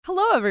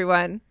Hello,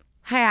 everyone.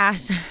 Hi,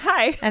 Ash.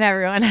 Hi. And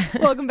everyone.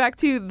 Welcome back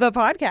to the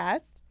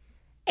podcast.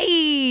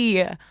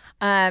 Hey.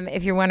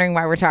 If you're wondering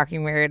why we're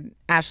talking weird,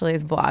 Ashley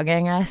is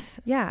vlogging us.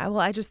 Yeah,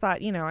 well, I just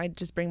thought, I'd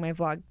just bring my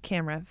vlog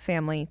camera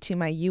family to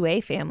my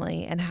UA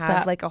family and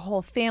have like a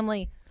whole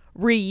family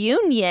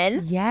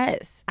reunion.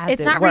 Yes. As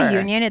It's it not were.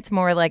 reunion. It's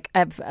more like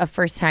a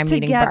first time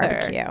meeting Together.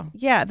 barbecue.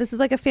 Yeah, this is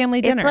like a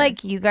family dinner. It's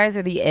like you guys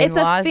are the it's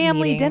in-laws a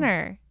family meeting.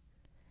 dinner.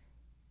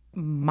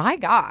 My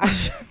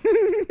gosh.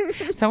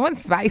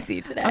 Someone's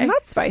spicy today. I'm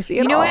not spicy at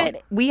all. You know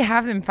what? We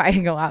have been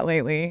fighting a lot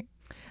lately.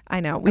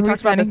 I know. We Are we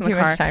talked about this in spending the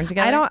too car. much time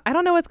together? I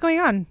don't know what's going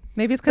on.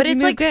 Maybe it's because But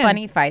it's like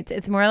funny fights.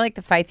 It's more like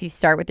the fights you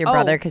start with your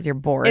brother because you're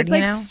bored. It's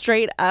like you know?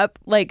 straight up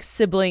like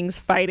siblings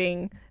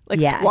fighting,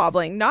 like Yes.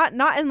 squabbling. Not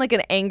in like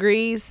an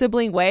angry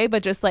sibling way,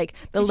 but just like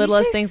the Did you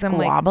littlest say things. I'm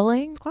like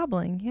squabbling?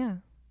 squabbling. Yeah.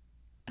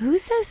 Who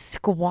says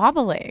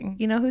squabbling?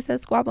 You know who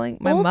says squabbling?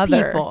 My Old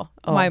mother. people.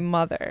 Oh. My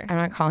mother. I'm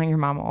not calling your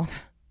mom old.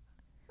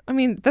 I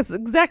mean, that's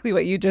exactly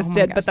what you just Oh my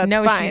did, gosh. but that's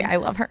no, fine. I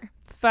love her.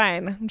 It's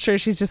fine. I'm sure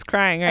she's just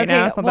crying right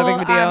now. It's not that big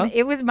of a deal.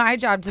 It was my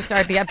job to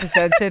start the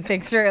episode, so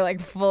thanks for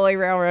like fully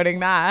railroading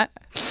that.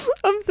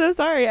 I'm so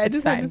sorry. I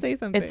just had fine. to say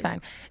something. It's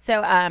fine.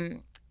 So, I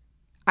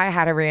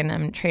had a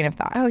random train of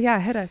thoughts. Oh yeah,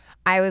 hit us.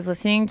 I was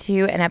listening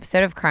to an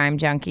episode of Crime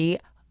Junkie.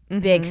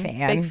 Big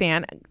fan. Big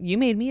fan. You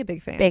made me a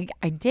big fan.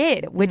 I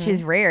did, which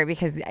is rare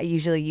because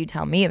usually you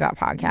tell me about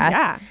podcasts.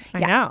 Yeah, I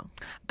know.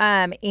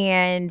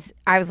 And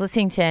I was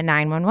listening to a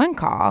 911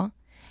 call,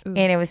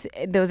 and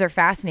those are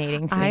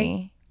fascinating to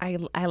me. I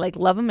like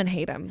love them and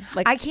hate them.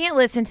 Like I can't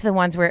listen to the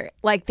ones where,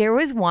 like, there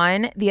was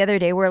one the other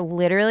day where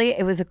literally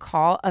it was a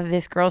call of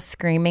this girl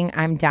screaming,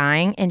 "I'm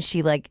dying," and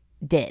she like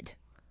did.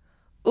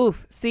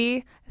 oof.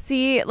 See,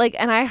 like,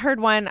 and I heard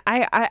one.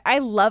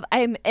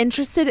 I'm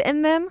interested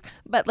in them,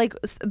 but like,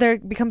 there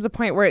becomes a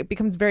point where it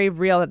becomes very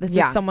real that this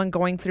is someone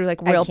going through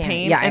like real can't.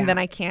 pain, Yeah, and yeah. then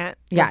I can't.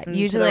 Yeah, listen to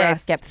usually the I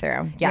rest. skip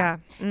through. Yeah.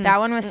 Yeah. That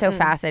one was so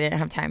fast I didn't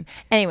have time.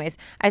 Anyways,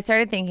 I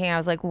started thinking, I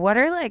was like, what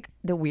are like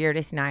the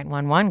weirdest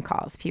 911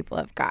 calls people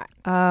have got?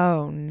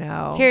 Oh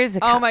no! Here's a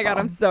Oh my god!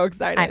 couple. I'm so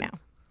excited. I know.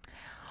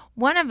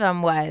 One of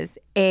them was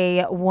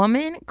a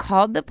woman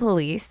called the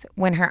police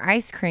when her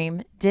ice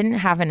cream didn't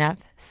have enough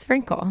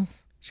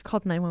sprinkles. She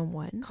called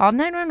 911 Called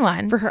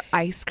 911 for her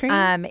ice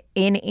cream.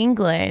 in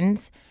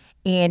England,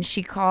 and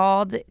she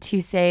called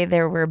to say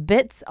there were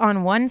bits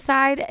on one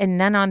side and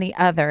none on the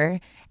other,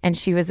 and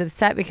she was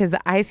upset because the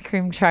ice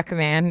cream truck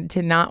man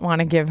did not want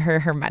to give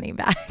her her money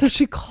back. So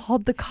she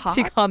called the cops.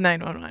 She called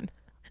 911.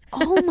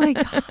 Oh my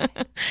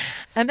god!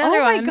 Another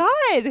Oh my one.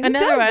 God! Who Another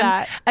does one.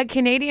 that? A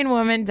Canadian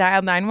woman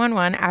dialed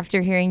 911 after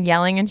hearing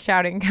yelling and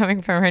shouting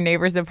coming from her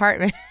neighbor's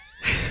apartment.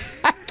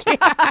 I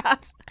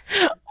can't.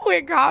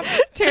 Wait, cops.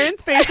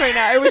 Taryn's face right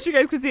now. I wish you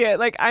guys could see it.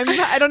 Like I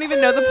don't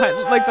even know the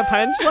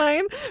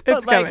punchline, but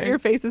It's like coming. your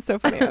face is so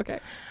funny. Okay.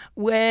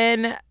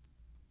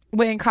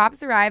 When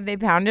cops arrived, they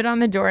pounded on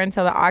the door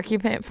until the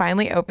occupant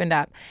finally opened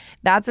up.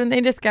 That's when they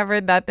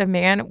discovered that the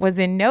man was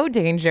in no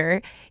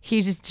danger.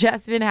 He's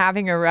just been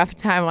having a rough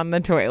time on the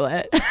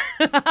toilet.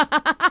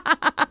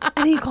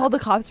 And he called the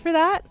cops for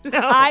that? No.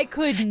 I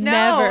could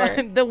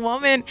never. The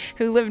woman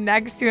who lived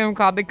next to him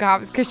called the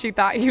cops because she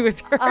thought he was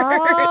hurt.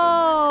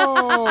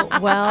 Oh,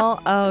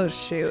 well, oh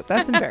shoot.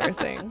 That's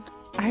embarrassing.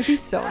 I'd be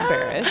so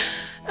embarrassed.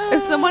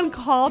 If someone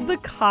called the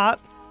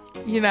cops.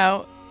 You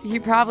know, he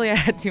probably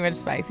had too much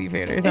spicy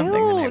food or something. the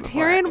Ew, night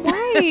before. Taryn,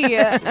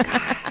 why?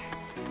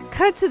 God.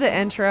 Cut to the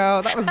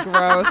intro. That was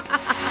gross.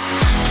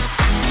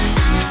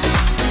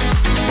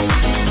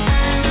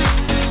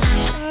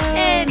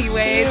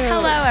 Anyways,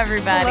 hello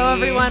everybody. Hello,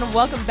 everyone.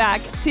 Welcome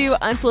back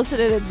to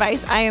Unsolicited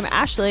Advice. I am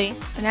Ashley,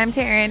 And I'm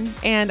Taryn.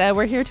 and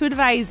we're here to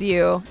advise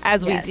you,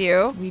 as Yes, we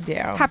do. We do.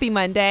 Happy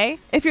Monday.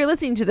 If you're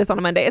listening to this on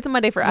a Monday, it's a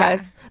Monday for Yeah.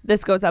 us.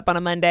 This goes up on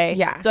a Monday.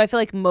 Yeah. So I feel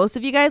like most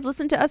of you guys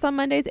listen to us on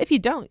Mondays. If you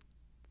don't,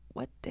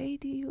 what day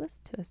do you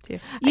listen to us to?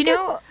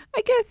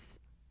 I guess,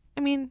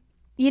 I mean,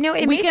 You know,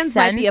 it weekends makes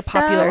sense, might be a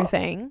popular though.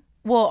 thing.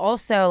 Well,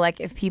 also, like,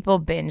 if people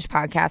binge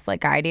podcasts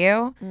like I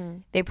do,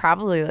 they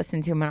probably listen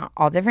to them on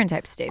all different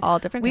types of days. All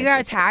different We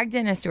types got tagged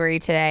in a story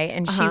today,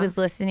 and she was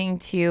listening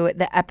to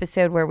the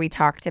episode where we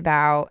talked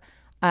about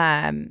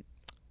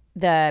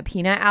the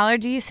peanut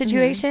allergy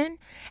situation.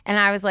 And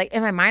I was like,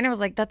 in my mind, I was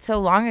like, that's so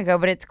long ago,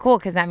 but it's cool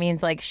because that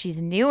means, like,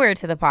 she's newer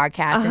to the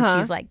podcast and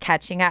she's, like,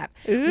 catching up,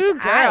 which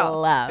I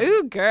love.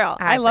 Ooh, girl.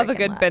 I love a freaking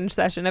good love. binge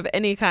session of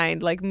any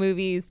kind, like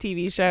movies,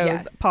 TV shows,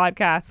 Yes.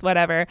 podcasts,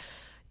 whatever.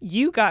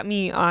 You got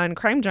me on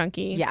Crime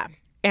Junkie. Yeah.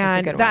 And That's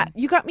a good that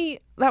one. you got me,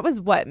 that was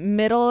what,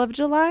 middle of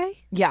July?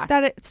 Yeah.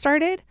 That it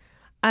started.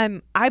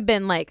 I've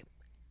been like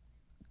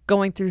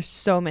going through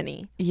so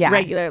many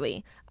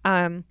regularly.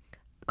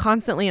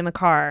 Constantly in the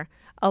car.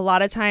 A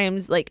lot of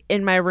times like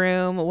in my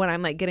room when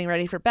I'm like getting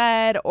ready for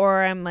bed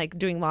or I'm like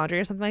doing laundry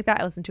or something like that,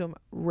 I listen to them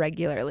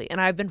regularly.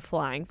 And I've been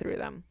flying through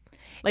them.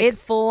 Like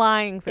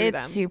flying through them.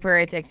 It's super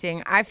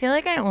addicting. I feel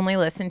like I only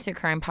listen to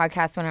crime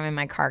podcasts when I'm in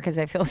my car because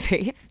I feel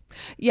safe.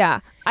 Yeah.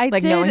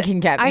 Like, no one can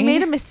get I me.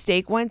 made a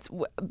mistake once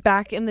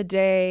back in the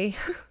day.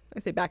 I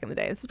say back in the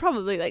day. This is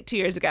probably like 2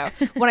 years ago.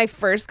 When I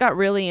first got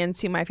really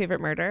into My Favorite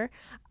Murder,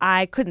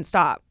 I couldn't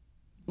stop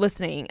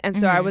listening. And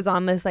so I was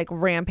on this like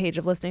rampage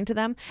of listening to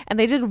them. And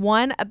they did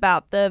one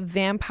about the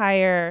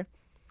vampire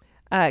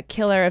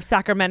killer of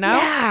Sacramento.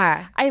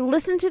 Yeah. I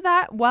listened to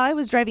that while I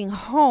was driving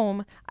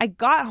home. I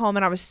got home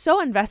and I was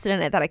so invested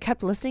in it that I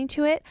kept listening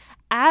to it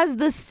as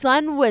the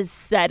sun was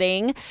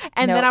setting.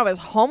 And then I was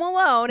home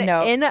alone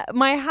in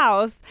my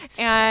house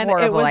and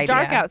it was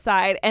dark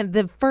outside. And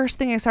the first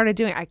thing I started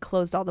doing, I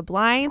closed all the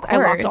blinds. I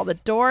locked all the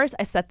doors.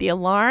 I set the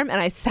alarm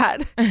and I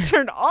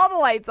turned all the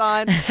lights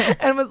on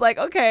and was like,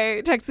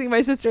 okay, texting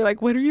my sister,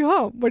 like, when are you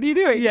home? What are you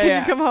doing?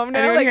 Can you come home now?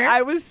 Anyone Like, here?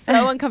 I was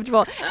so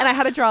uncomfortable. And I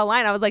had to draw a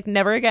line. I was like,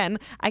 never again.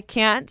 It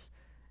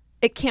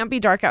can't be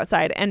dark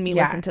outside and me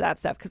listen to that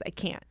stuff because I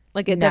can't.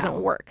 Like, it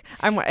doesn't work.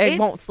 I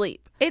won't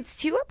sleep.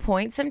 It's to a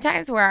point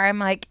sometimes where I'm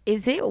like,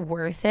 is it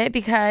worth it?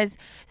 Because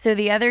so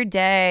the other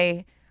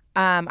day,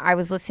 I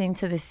was listening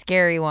to the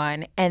scary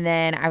one and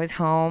then I was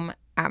home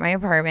at my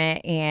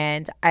apartment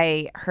and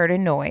I heard a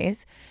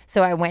noise.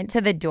 So I went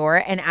to the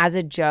door and as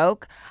a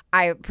joke,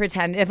 I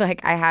pretended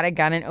like I had a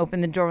gun and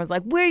opened the door and was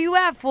like, where you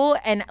at, fool?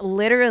 And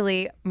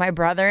literally my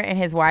brother and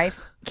his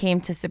wife came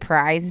to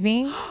surprise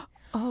me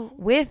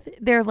with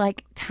their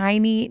like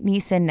tiny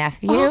niece and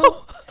nephew.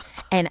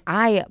 And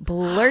I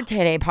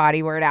blurted a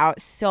potty word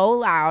out so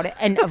loud.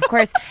 And of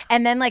course,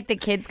 and then like the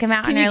kids come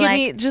out and they're like. Can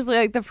you give me just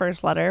like the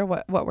first letter?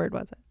 What word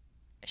was it?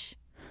 Shh.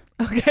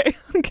 Okay.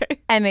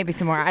 And maybe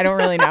some more. I don't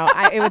really know.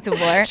 It was a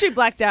blur. She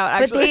blacked out,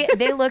 actually. But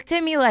they looked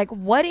at me like,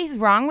 what is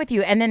wrong with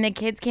you? And then the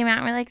kids came out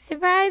and were like,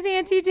 surprise,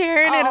 Auntie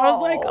Taryn. And I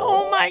was like,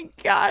 oh my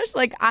gosh.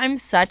 Like, I'm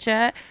such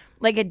a.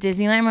 Like at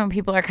Disneyland, when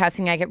people are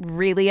cussing, I get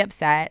really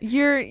upset.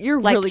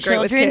 You're like, really great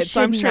with kids,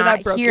 so I'm sure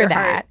that broke your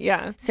heart.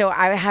 Yeah. So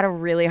I had a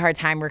really hard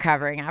time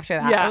recovering after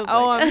that. Yeah.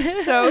 I'm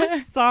so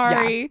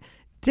sorry. Yeah.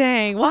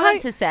 Dang. Well, I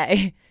had to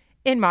say,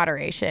 in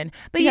moderation.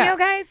 But you know,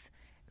 guys,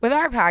 with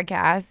our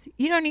podcast,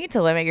 you don't need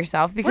to limit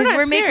yourself because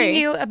we're making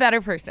you a better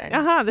person.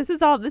 This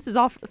is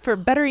all for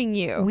bettering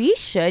you. We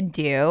should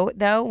do,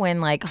 though, when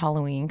like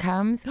Halloween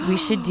comes, we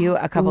should do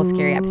a couple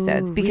scary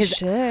episodes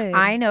because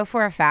I know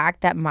for a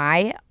fact that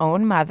my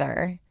own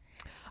mother.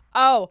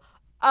 Oh.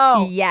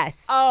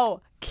 Yes. Oh.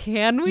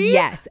 Can we?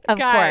 Yes, of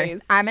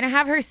course. I'm going to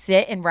have her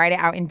sit and write it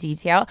out in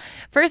detail.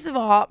 First of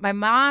all, my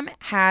mom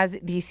has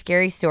these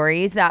scary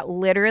stories that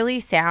literally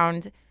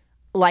sound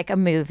like a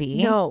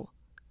movie. No.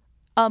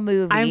 A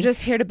movie. I'm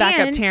just here to back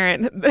up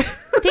Taryn.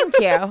 Thank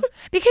you.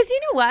 Because you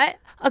know what?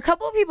 A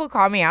couple of people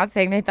called me out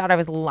saying they thought I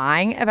was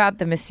lying about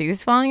the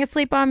masseuse falling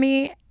asleep on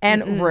me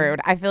and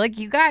rude. I feel like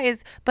you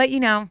guys, but you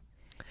know,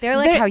 they're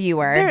like how you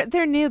were.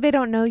 They're new. They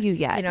don't know you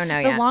yet. They don't know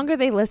yet. The longer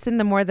they listen,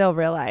 the more they'll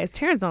realize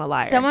Taryn's not a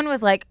liar. Someone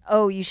was like,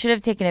 oh, you should have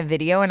taken a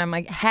video. And I'm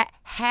like,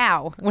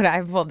 how would I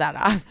have pulled that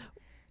off?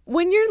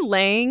 When you're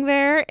laying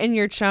there in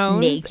your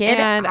chones naked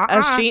and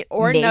a sheet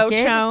or naked. No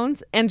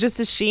chones and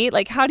just a sheet,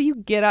 like how do you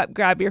get up,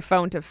 grab your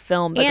phone to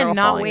film the girl and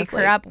not falling wake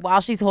asleep? her up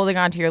while she's holding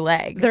onto your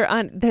leg? They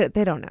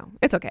don't know.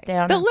 It's okay.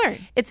 They'll learn.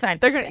 It's fine.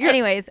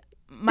 Anyways,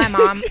 my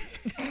mom.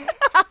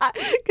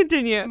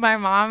 Continue. My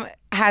mom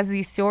has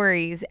these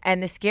stories,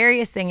 and the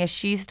scariest thing is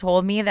she's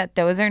told me that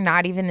those are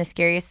not even the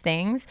scariest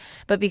things,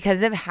 but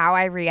because of how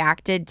I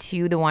reacted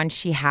to the ones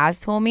she has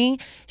told me,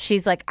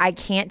 she's like, I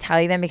can't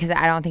tell you them because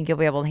I don't think you'll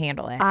be able to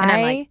handle it. And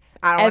I'm like,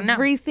 I don't know.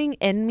 Everything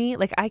in me,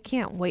 like I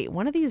can't wait.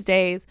 One of these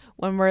days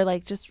when we're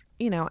like just,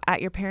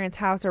 at your parents'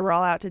 house or we're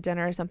all out to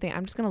dinner or something,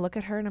 I'm just going to look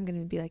at her and I'm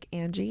going to be like,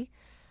 Angie,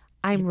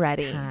 I'm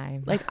ready.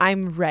 Time. Like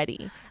I'm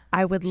ready.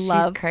 I would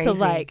love to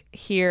like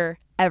hear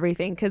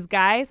everything because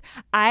guys,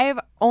 I've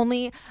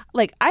only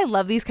I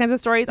love these kinds of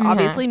stories.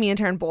 Obviously, me and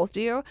Taryn both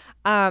do.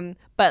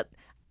 But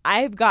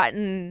I've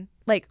gotten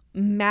like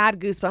mad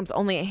goosebumps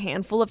only a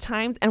handful of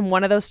times, and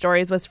one of those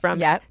stories was from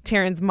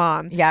Taryn's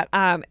mom.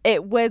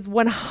 It was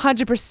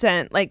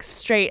 100% like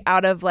straight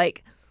out of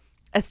like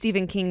a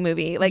Stephen King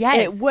movie. Like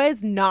it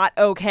was not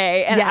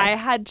okay, and I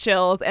had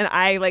chills, and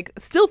I like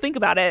still think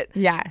about it.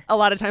 A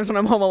lot of times when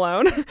I'm home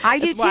alone. I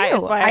do too.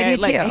 That's why I do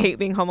too. I hate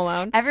being home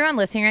alone. Everyone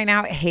listening right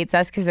now hates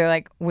us because they're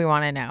like, we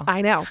want to know.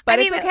 I know, but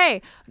it's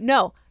okay.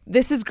 No,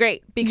 this is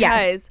great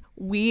because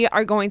we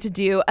are going to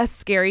do a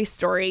scary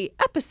story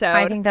episode.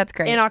 I think that's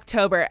great. In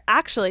October.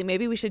 Actually,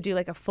 maybe we should do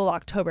like a full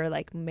October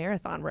like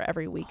marathon where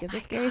every week is a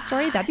scary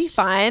story. That'd be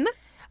fun.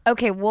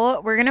 Okay,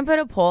 well, we're going to put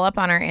a poll up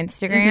on our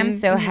Instagram.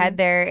 So head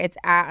there. It's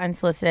at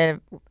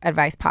Unsolicited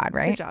Advice Pod,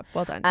 right? Good job.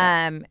 Well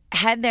done.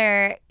 Head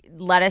there.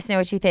 Let us know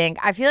what you think.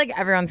 I feel like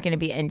everyone's going to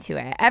be into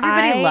it.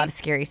 Everybody loves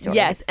scary stories.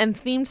 Yes, and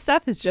themed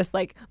stuff is just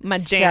like my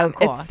jam. So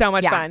cool. It's so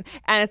much fun.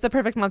 And it's the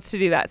perfect month to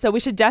do that. So we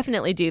should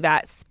definitely do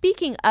that.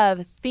 Speaking of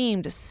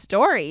themed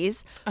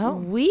stories,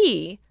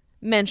 we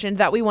mentioned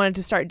that we wanted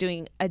to start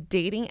doing a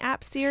dating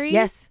app series.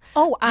 Yes.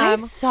 Oh, I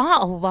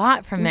saw a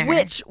lot from there.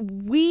 Which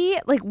we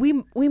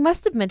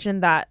must have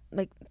mentioned that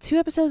like 2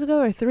 episodes ago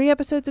or 3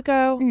 episodes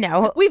ago.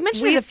 No. We've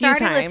mentioned it a few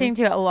times. We started listening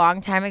to it a long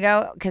time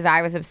ago because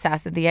I was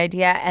obsessed with the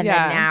idea,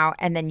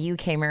 and then you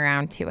came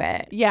around to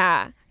it.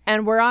 Yeah.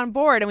 and we're on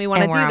board and we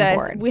want to do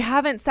this. We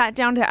haven't sat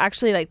down to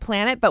actually like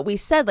plan it, but we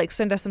said like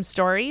send us some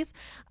stories.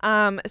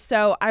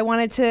 So I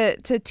wanted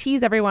to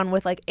tease everyone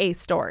with like a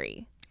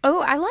story.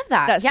 Oh, I love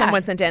that. That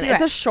someone sent in.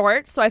 It's a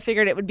short, so I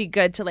figured it would be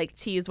good to like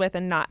tease with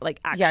and not like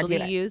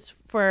actually use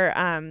for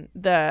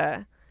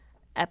the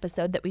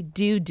episode that we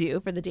do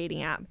for the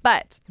dating app.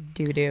 But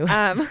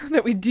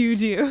that we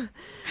do.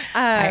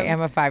 I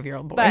am a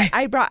 5-year-old boy. But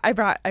I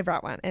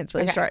brought one, and it's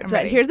really short.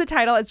 But here's the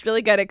title. It's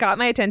really good. It got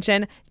my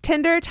attention.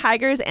 Tinder,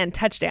 Tigers, and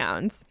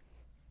Touchdowns.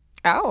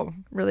 Oh,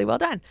 really well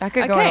done. That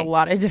could go in a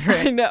lot of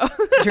different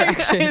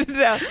directions.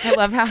 I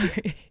love how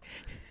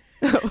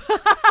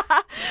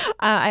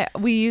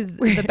we use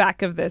the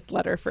back of this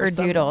letter for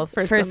doodles,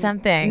 for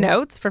something,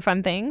 notes, for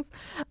fun things.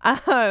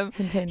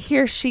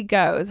 Here she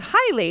goes.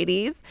 Hi,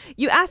 ladies.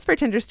 You asked for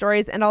Tinder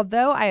stories, and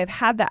although I have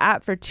had the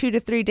app for 2 to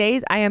 3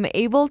 days, I am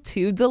able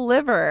to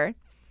deliver.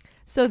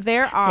 So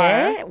there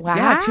are,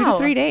 wow, 2 to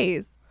 3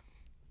 days.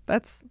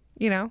 That's,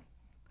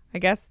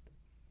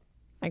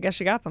 I guess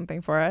she got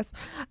something for us.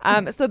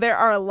 So there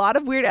are a lot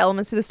of weird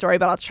elements to the story,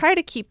 but I'll try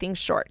to keep things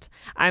short.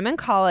 I'm in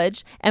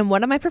college, and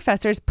one of my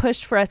professors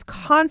pushed for us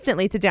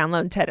constantly to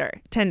download Tinder.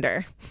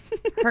 Titter.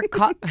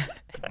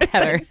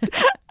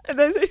 And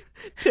I said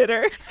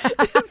titter.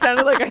 It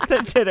sounded like I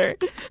said titter.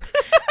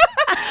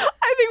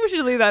 I think we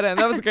should leave that in.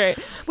 That was great.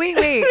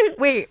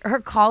 Wait. Her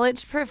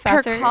college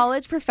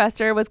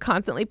professor was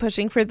constantly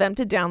pushing for them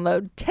to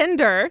download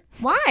Tinder.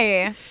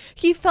 Why?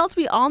 He felt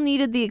we all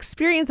needed the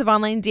experience of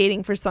online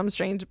dating for some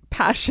strange,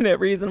 passionate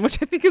reason, which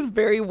I think is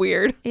very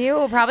weird.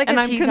 Ew, probably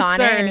because he's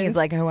on it and he's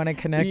like, I want to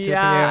connect with you.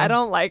 Yeah,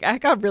 I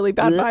got really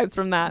bad vibes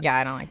from that. Yeah,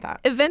 I don't like that.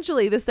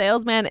 Eventually, the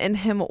salesman in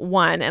him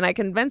won, and I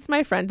convinced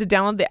my friend to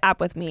download the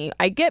app with me.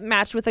 I get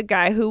matched with a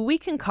guy who we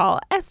can call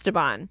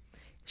Esteban.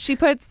 She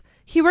puts,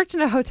 he worked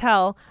in a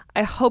hotel.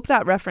 I hope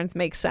that reference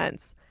makes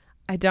sense.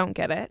 I don't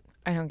get it.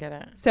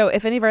 So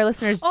if any of our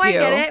listeners do. I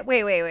get it.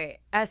 Wait.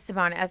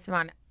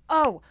 Esteban.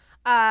 Oh,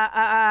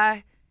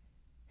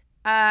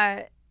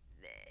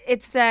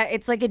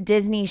 it's like a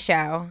Disney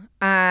show.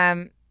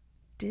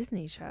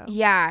 Disney show?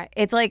 Yeah.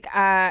 It's like,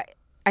 I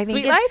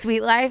think it's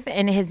Sweet Life,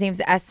 and his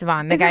name's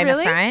Esteban, the guy in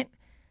the front.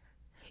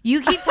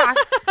 You keep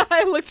talking.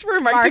 I looked for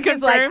Mark to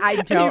confirm. Like, I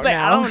don't know.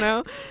 I don't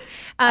know.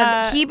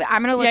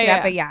 I'm gonna look it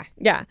up, but yeah,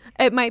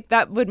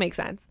 that would make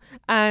sense.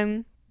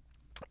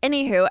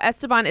 Anywho,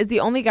 Esteban is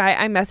the only guy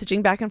I'm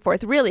messaging back and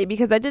forth, really,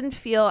 because I didn't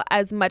feel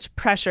as much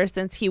pressure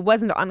since he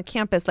wasn't on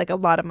campus like a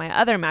lot of my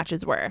other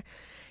matches were.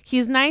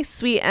 He's nice,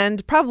 sweet,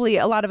 and probably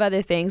a lot of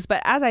other things,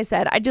 but as I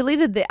said, I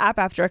deleted the app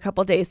after a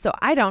couple days, so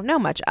I don't know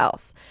much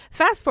else.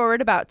 Fast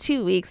forward about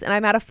 2 weeks, and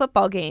I'm at a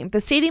football game. The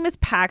stadium is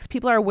packed,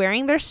 people are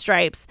wearing their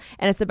stripes,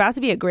 and it's about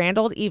to be a grand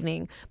old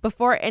evening.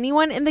 Before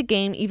anyone in the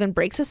game even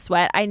breaks a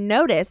sweat, I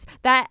notice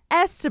that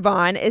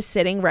Esteban is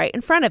sitting right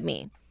in front of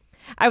me.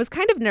 I was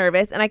kind of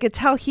nervous, and I could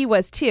tell he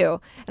was too,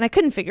 and I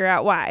couldn't figure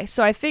out why,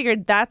 so I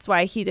figured that's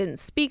why he didn't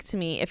speak to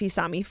me if he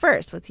saw me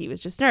first, was he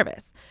was just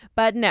nervous.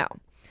 But no.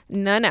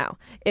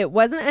 It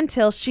wasn't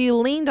until she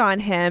leaned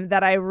on him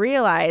that I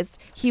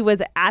realized he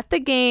was at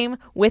the game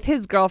with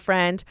his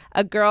girlfriend,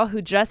 a girl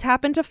who just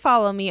happened to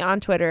follow me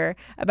on Twitter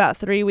about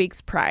 3 weeks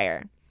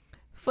prior.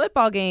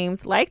 Football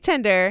games, like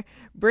Tinder,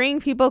 bring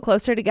people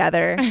closer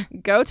together.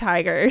 Go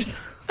Tigers.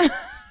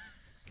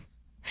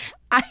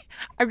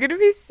 I'm going to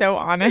be so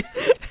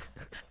honest.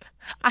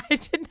 I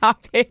did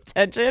not pay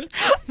attention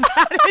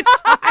that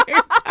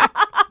entire time.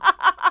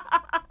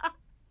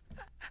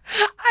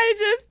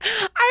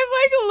 I'm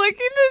like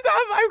looking this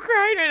up. I'm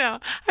crying right now.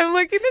 I'm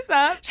looking this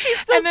up. She's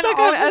so stuck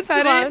on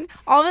Esteban.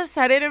 All of a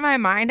sudden in my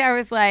mind, I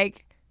was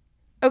like,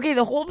 okay,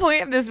 the whole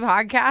point of this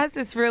podcast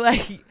is for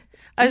like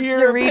us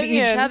to read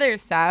each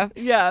other's stuff.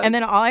 Yeah. And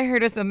then all I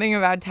heard was something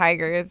about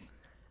tigers.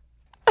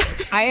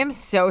 I am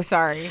so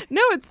sorry.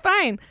 No, it's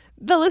fine.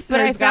 The listeners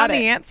got it. But I found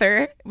the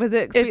answer. Was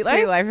it Sweet Life?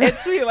 Sweet Life.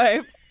 It's Sweet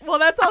Life. Well,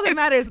 that's all that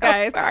matters,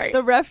 guys. Sorry.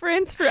 The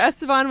reference for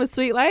Esteban was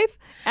Sweet Life,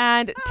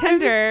 and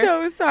Tinder, I'm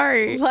so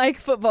sorry, like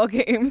football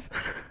games,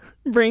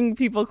 bring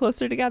people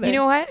closer together. You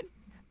know what?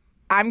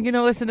 I'm going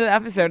to listen to the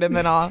episode and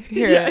then I'll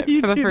hear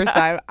it for the first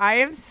time. I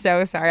am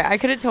so sorry. I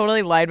could have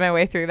totally lied my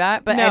way through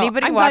that, but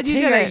anybody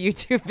watching our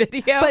YouTube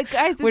video but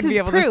guys, this would is be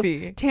able proof. to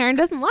see. Taryn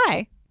doesn't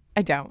lie.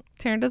 I don't.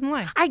 Taryn doesn't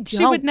lie. I don't.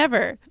 She would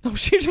never. Oh,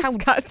 she just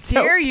got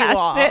so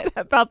passionate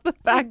about the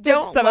fact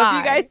that some of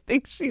you guys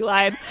think she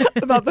lied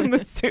about the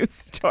masseuse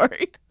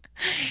story.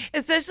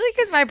 Especially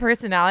because my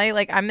personality,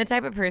 like I'm the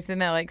type of person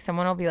that like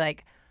someone will be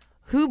like,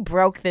 who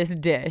broke this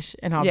dish?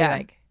 And I'll be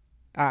like,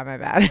 oh, my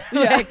bad.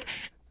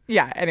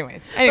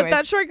 Anyways. But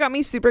that short got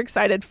me super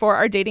excited for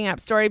our dating app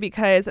story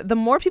because the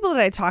more people that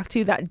I talk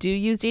to that do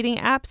use dating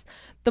apps,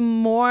 the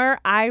more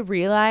I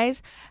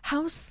realize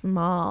how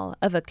small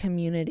of a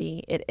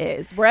community it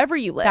is wherever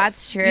you live.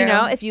 That's true. You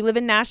know, if you live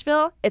in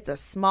Nashville, it's a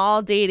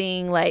small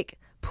dating like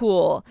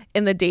pool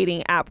in the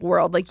dating app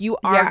world. Like you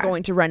are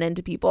going to run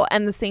into people.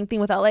 And the same thing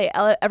with LA.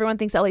 Everyone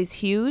thinks LA is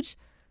huge.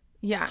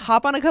 Yeah.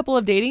 Hop on a couple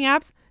of dating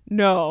apps.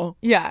 No.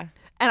 Yeah.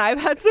 And I've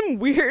had some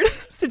weird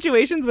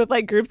situations with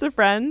like groups of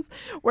friends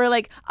where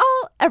like,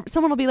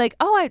 someone will be like,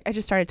 I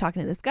just started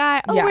talking to this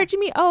guy. Oh, where'd you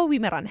meet? Oh, we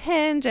met on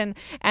Hinge and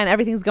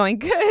everything's going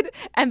good.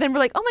 And then we're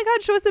like, oh my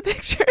God, show us a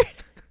picture.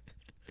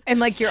 And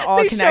like you're all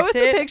connected. Show us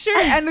a picture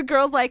and the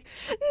girl's like,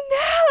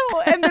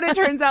 no. And then it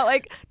turns out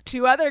like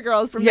 2 other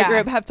girls from the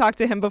group have talked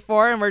to him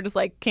before and we're just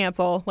like,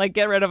 cancel, like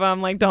get rid of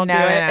him, like don't do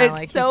it. It's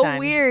like, so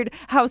weird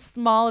how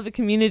small of a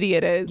community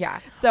it is. Yeah.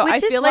 So I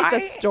feel like the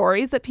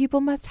stories that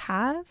people must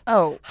have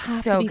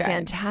have to be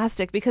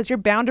fantastic because you're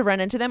bound to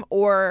run into them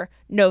or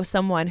know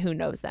someone who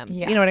knows them.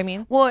 Yeah. You know what I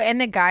mean? Well, and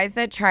the guys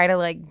that try to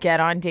like get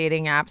on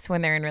dating apps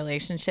when they're in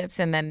relationships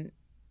and then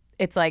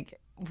it's like,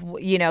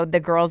 you know, the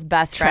girl's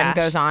best friend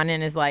goes on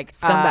and is like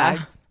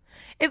scumbags.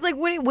 It's like,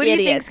 what do you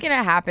think's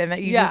gonna happen?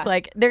 That you just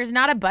like, there's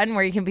not a button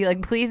where you can be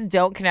like, please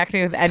don't connect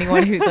me with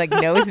anyone who like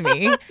knows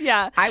me.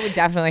 Yeah, I would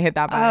definitely hit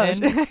that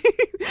button.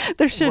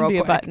 There should be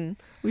a button.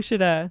 We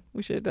should let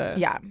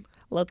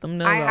them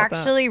know. I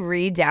actually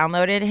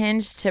re-downloaded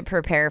Hinge to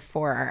prepare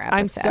for our episode.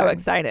 I'm so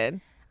excited.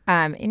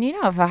 And you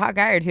know, if a hot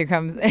guy or two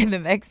comes in the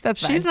mix,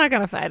 that's fine. She's not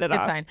gonna fight it off.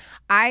 It's fine.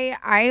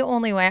 I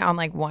only went on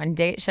like one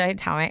date. Should I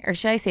tell me or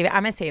should I save it?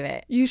 I'm gonna save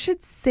it. You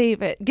should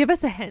save it. Give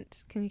us a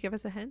hint. Can you give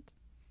us a hint?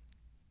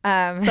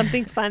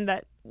 Something fun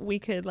that we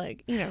could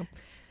like, you know.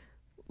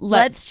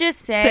 Let's just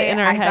say in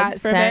our I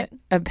heads got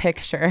sent a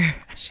picture.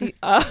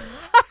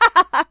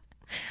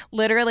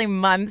 Literally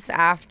months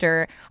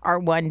after our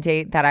one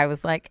date that I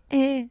was like,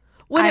 when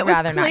it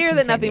was clear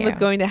that nothing was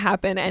going to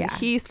happen and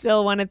he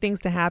still wanted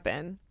things to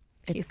happen.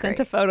 He sent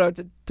a photo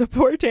to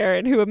poor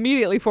Taryn, who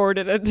immediately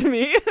forwarded it to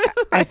me.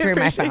 I threw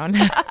my phone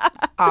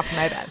off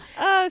my bed.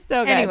 Oh,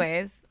 so good.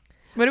 Anyways,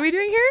 what are we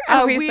doing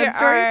here? We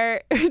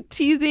are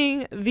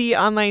teasing the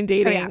online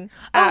dating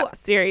app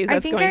series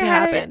that's going to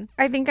happen.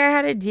 I think I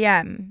had a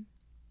DM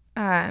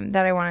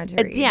that I wanted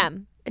to read.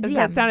 DM.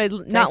 That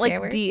sounded not like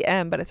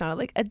DM, but it sounded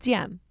like a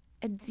DM.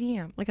 A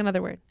DM. Like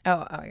another word.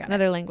 Oh, I got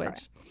another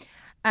language.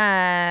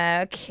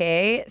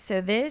 Okay, so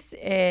this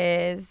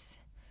is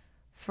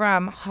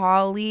from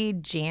Holly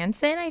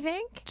Jansen, I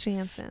think.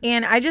 Jansen.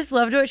 And I just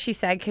loved what she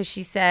said because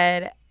she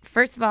said,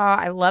 first of all,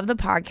 I love the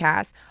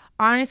podcast.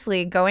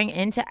 Honestly, going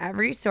into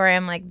every story,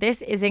 I'm like,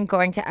 this isn't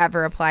going to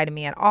ever apply to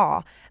me at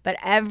all. But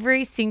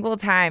every single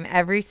time,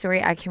 every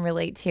story I can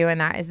relate to, and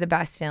that is the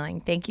best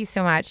feeling. Thank you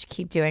so much.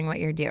 Keep doing what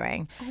you're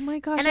doing. Oh my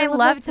gosh. And I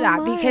loved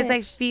that because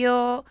I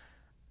feel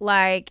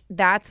like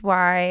that's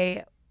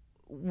why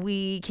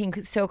we can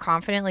so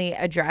confidently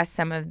address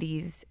some of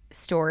these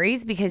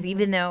stories because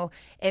even though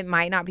it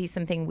might not be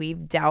something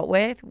we've dealt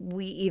with,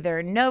 we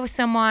either know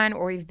someone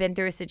or we've been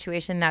through a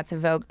situation that's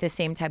evoked the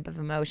same type of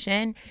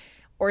emotion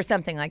or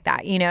something like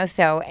that, you know?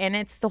 So, and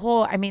it's the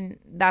whole, I mean,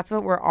 that's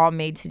what we're all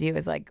made to do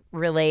is like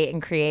relate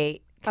and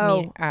create,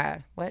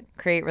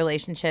 create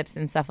relationships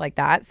and stuff like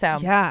that. So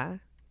yeah,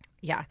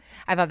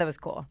 I thought that was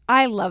cool.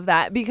 I love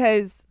that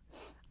because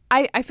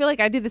I feel like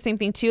I do the same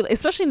thing too,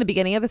 especially in the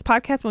beginning of this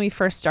podcast when we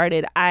first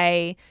started.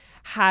 I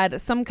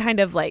had some kind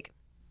of like,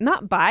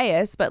 not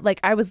bias, but like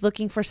I was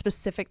looking for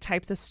specific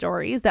types of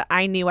stories that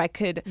I knew I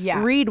could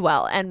read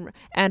well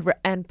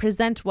and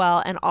present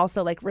well and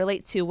also like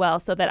relate to well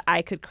so that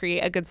I could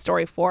create a good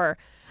story for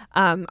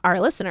our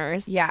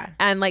listeners. Yeah.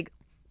 And like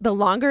the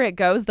longer it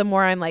goes, the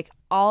more I'm like,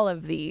 all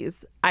of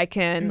these I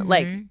can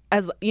like,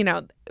 as you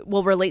know,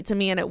 will relate to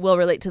me and it will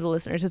relate to the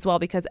listeners as well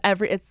because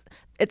it's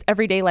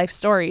everyday life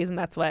stories and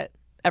that's what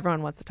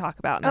everyone wants to talk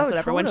about and that's what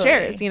everyone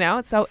shares, you know?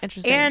 It's so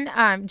interesting.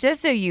 And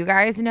just so you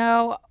guys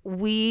know,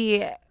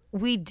 we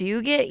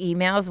do get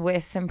emails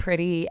with some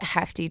pretty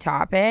hefty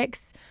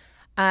topics.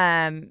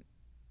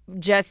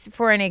 Just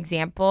for an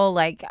example,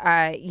 like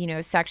you know,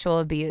 sexual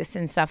abuse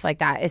and stuff like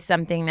that is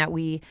something that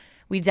we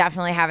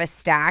definitely have a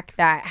stack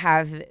that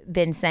have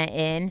been sent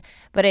in,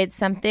 but it's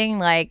something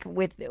like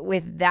with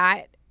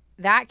that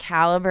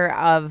caliber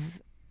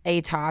of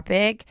a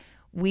topic,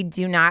 we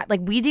do not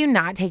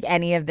take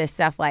any of this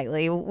stuff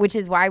lightly, which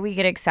is why we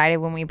get excited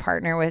when we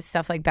partner with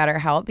stuff like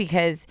BetterHelp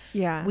because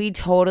we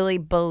totally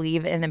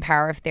believe in the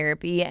power of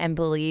therapy and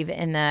believe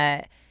in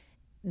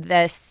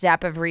the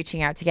step of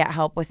reaching out to get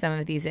help with some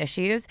of these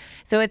issues.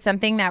 So it's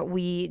something that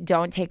we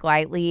don't take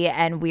lightly,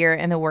 and we're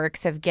in the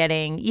works of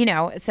getting, you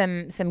know,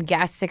 some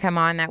guests to come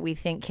on that we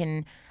think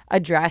can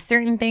address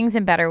certain things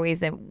in better ways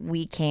than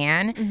we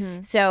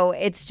can. So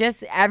it's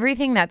just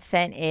everything that's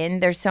sent in,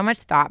 there's so much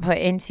thought put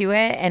into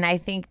it. And I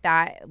think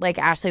that, like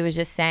Ashley was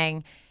just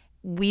saying,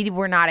 we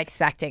were not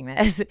expecting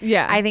this.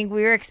 Yeah. I think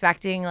we were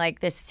expecting like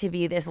this to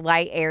be this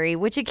light, airy,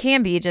 which it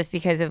can be just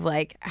because of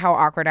like how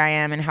awkward I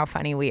am and how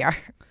funny we are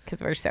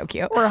because we're so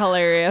cute. We're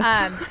hilarious.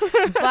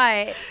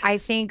 But I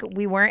think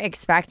we weren't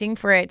expecting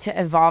for it to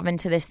evolve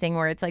into this thing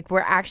where it's like we're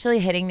actually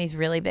hitting these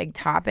really big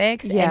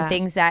topics and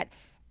things that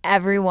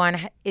everyone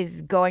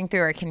is going through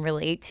or can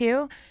relate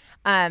to.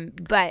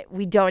 But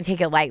we don't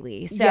take it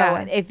lightly.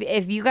 So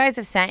if you guys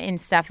have sent in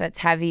stuff that's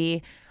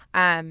heavy,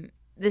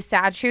 the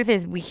sad truth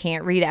is we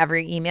can't read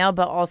every email,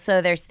 but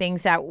also there's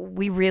things that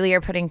we really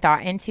are putting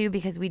thought into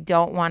because we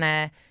don't want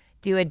to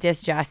do a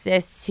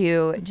disjustice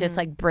to just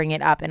like bring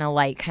it up in a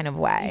light kind of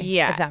way.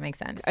 Yeah. If that makes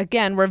sense.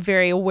 Again, we're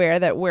very aware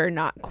that we're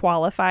not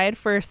qualified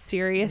for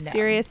serious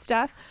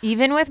stuff.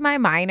 Even with my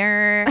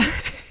minor,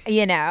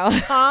 you know.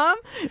 Calm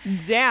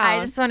down. I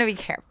just want to be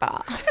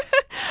careful.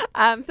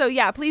 So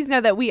yeah, please know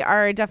that we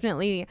are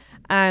definitely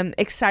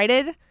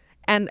excited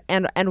and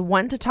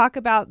want to talk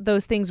about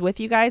those things with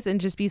you guys and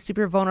just be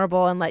super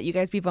vulnerable and let you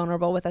guys be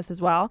vulnerable with us as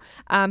well.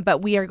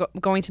 But we are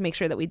going to make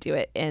sure that we do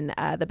it in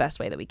the best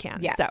way that we can.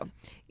 Yes. So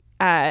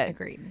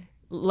Agreed.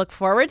 Look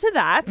forward to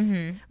that.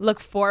 Look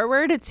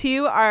forward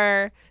to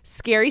our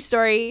Scary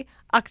Story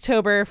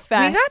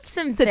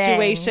Oktoberfest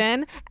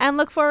situation. And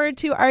look forward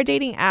to our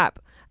dating app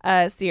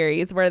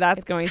series where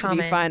it's going to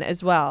be fun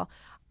as well.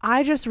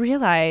 I just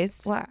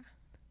realized. What?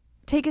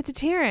 Take it to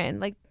Taryn.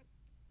 Like,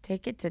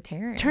 take it to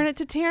Taryn. Turn it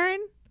to Taryn.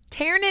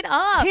 Tearing it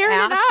up.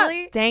 Tearing it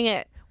up. Dang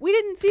it. We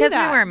didn't do that.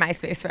 Because we were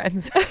MySpace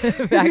friends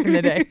back in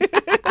the day.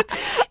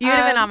 You would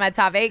have been on my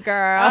top 8,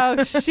 girl.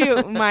 Oh,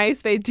 shoot.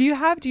 MySpace. Do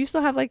you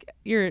still have like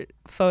your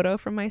photo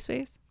from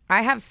MySpace?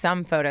 I have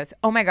some photos.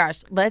 Oh my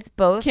gosh. Let's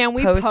both Can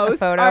we post a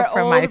photo our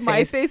from old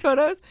MySpace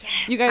photos?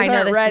 Yes. You guys I know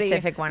aren't the ready.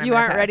 Specific one. You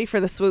aren't ready for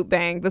the swoop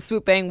bang. The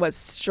swoop bang was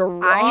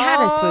strong. I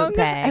had a swoop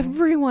bang.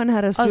 Everyone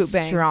had a swoop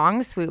bang. A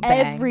strong swoop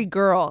bang. Every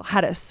girl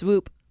had a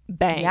swoop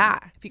bang. Yeah.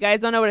 If you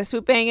guys don't know what a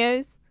swoop bang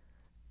is,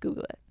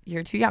 Google it.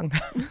 You're too young.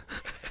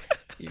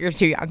 You're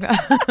too young.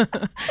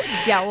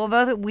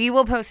 Yeah, we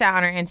will post that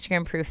on our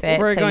Instagram. Proof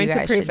it. We're going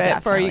to proof it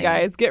for you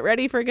guys. Get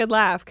ready for a good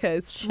laugh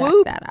because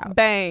swoop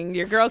bang.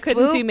 Your girl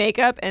couldn't do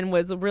makeup and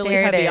was really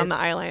heavy on the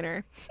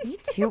eyeliner. Me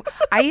too.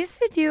 I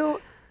used to do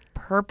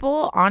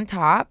purple on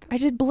top. I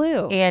did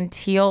blue and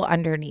teal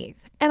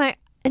underneath. And I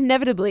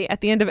inevitably at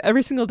the end of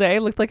every single day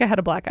looked like I had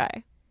a black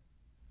eye.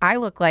 I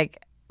look like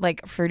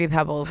Fruity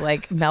Pebbles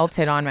like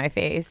melted on my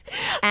face.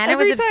 And I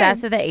was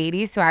obsessed with the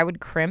 80s, so I would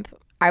crimp.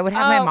 I would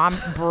have my mom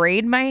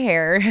braid my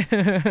hair.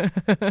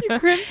 You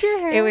crimped your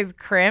hair? It was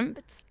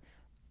crimped.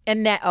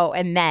 And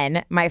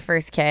then my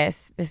first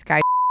kiss, this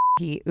guy,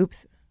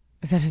 oops,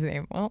 is that his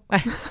name? Well,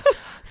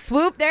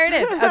 swoop, there it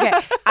is.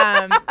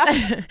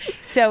 Okay.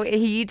 So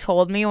he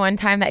told me one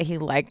time that he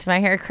liked my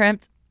hair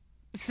crimped.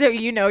 So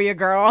you know your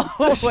girl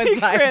was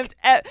like,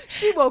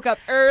 she woke up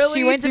early.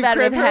 She went to bed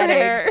with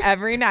headaches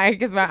every night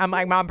because I'm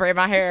like, Mom, braid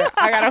my hair.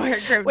 I gotta wear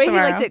crimp Wait,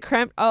 tomorrow. He liked it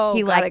crimped. Oh,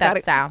 he liked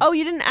that style. Oh,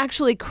 you didn't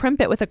actually crimp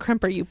it with a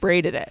crimper. You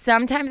braided it.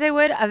 Sometimes I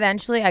would.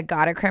 Eventually, I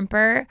got a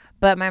crimper,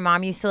 but my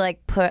mom used to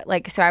like put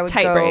like so I would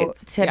tight go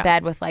braids. to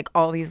bed with like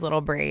all these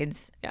little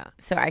braids. Yeah.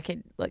 So I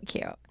could look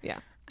cute. Yeah.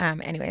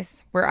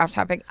 Anyways, we're off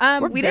topic.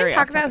 We didn't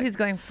talk about who's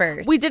going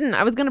first. We didn't.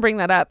 I was gonna bring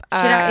that up.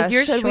 Is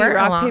yours short or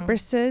rock, long? paper,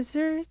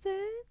 scissors?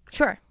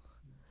 Sure.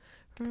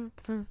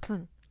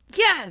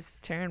 Yes.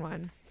 Taryn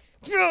won.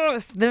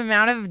 Yes. The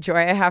amount of joy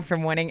I have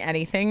from winning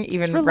anything,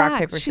 even rock,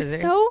 paper, scissors.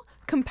 She's so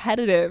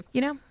competitive.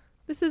 You know?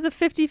 This is a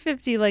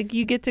 50-50. Like,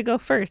 you get to go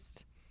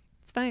first.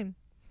 It's fine.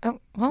 Oh,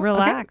 well,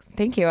 relax. Okay.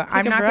 Thank you.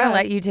 I'm not going to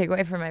let you take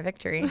away from my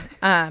victory.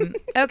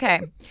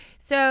 Okay.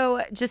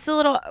 So just a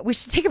little, we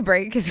should take a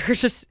break because we're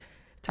just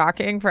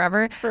talking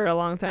forever. For a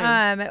long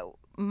time.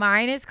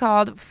 Mine is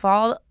called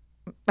Fall.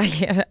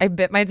 I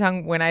bit my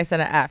tongue when I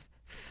said an F.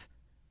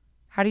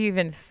 How do you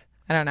even...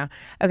 I don't know.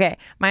 Okay.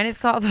 Mine is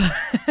called...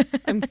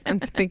 I'm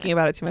thinking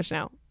about it too much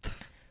now.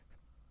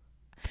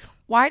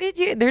 Why did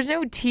you... There's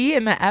no T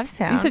in the F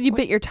sound. You said you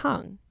bit your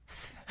tongue.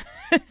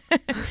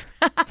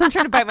 So I'm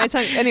trying to bite my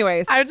tongue.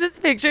 Anyways. I'm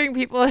just picturing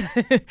people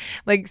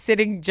like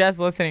sitting just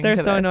listening They're to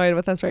so annoyed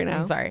with us right now.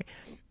 I'm sorry.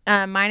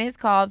 Mine is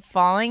called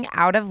Falling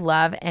Out of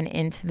Love and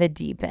Into the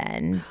Deep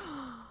End.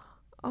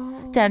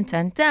 Oh. Dun,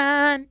 dun,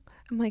 dun.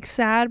 I'm like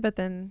sad, but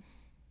then...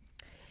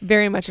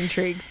 very much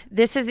intrigued.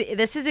 This is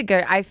a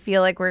good. I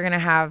feel like we're gonna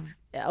have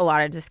a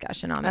lot of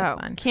discussion on this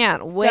one.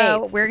 Can't wait.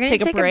 So we're gonna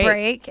take a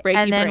break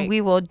and then we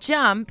will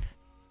jump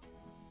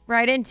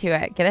right into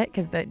it. Get it?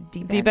 Because the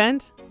deep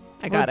end.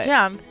 I got it.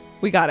 Jump.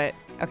 We got it.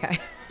 Okay.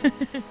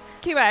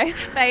 Okay. Bye.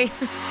 Bye.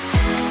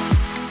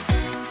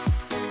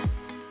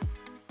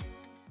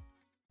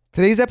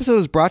 Today's episode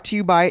is brought to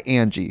you by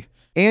Angie.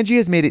 Angie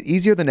has made it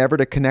easier than ever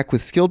to connect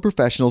with skilled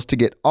professionals to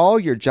get all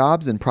your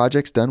jobs and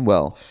projects done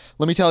well.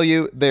 Let me tell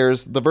you,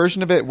 there's the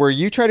version of it where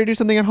you try to do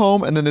something at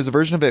home, and then there's a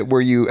version of it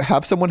where you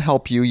have someone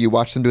help you, you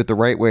watch them do it the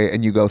right way,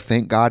 and you go,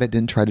 thank God I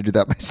didn't try to do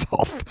that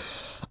myself.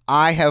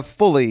 I have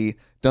fully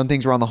done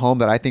things around the home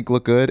that I think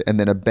look good, and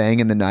then a bang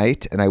in the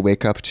night, and I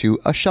wake up to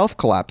a shelf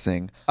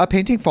collapsing, a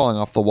painting falling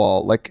off the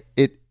wall. Like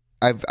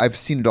I've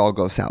seen it all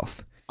go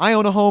south. I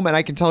own a home, and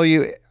I can tell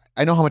you,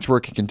 I know how much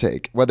work it can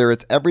take. Whether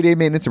it's everyday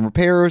maintenance and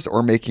repairs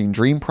or making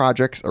dream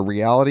projects a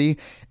reality,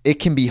 it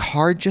can be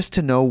hard just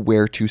to know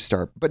where to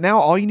start. But now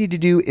all you need to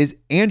do is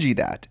Angie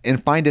that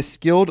and find a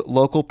skilled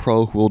local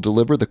pro who will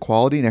deliver the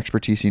quality and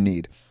expertise you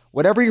need.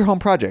 Whatever your home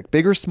project,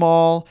 big or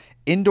small,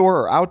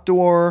 indoor or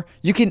outdoor,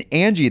 you can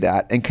Angie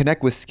that and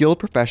connect with skilled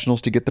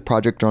professionals to get the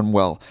project done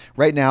well.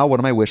 Right now, one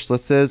of my wish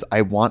lists is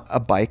I want a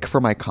bike for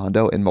my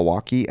condo in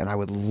Milwaukee, and I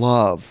would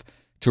love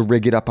to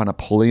rig it up on a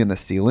pulley in the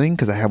ceiling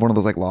because I have one of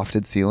those like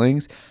lofted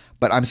ceilings.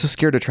 but I'm so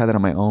scared to try that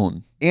on my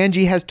own.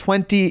 Angie has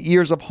 20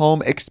 years of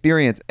home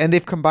experience, and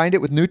they've combined it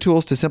with new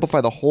tools to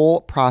simplify the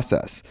whole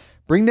process.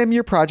 Bring them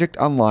your project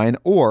online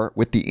or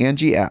with the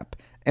Angie app.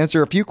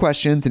 Answer a few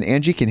questions and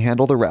Angie can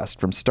handle the rest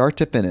from start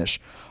to finish,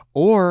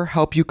 or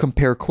help you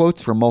compare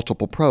quotes from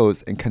multiple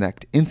pros and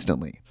connect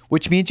instantly,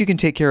 which means you can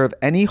take care of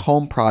any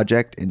home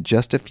project in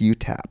just a few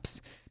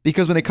taps.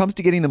 Because when it comes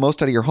to getting the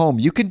most out of your home,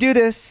 you can do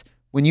this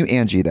when you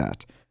Angie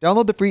that.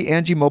 Download the free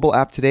Angie mobile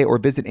app today or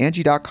visit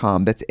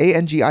Angie.com. That's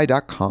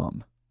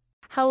ANGI.com.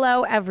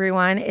 Hello,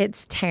 everyone.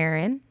 It's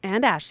Taryn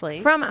and Ashley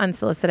from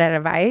Unsolicited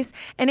Advice.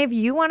 And if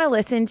you want to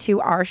listen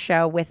to our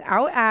show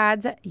without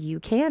ads,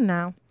 you can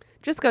now.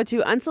 Just go to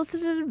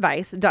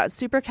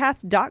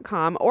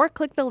unsolicitedadvice.supercast.com or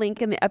click the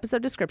link in the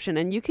episode description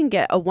and you can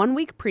get a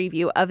 1-week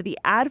preview of the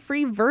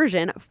ad-free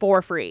version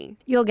for free.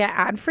 You'll get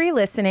ad-free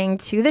listening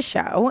to the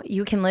show.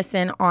 You can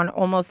listen on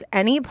almost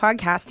any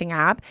podcasting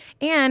app,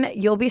 and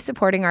you'll be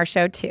supporting our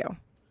show too.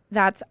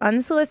 That's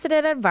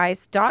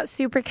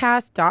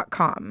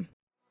unsolicitedadvice.supercast.com.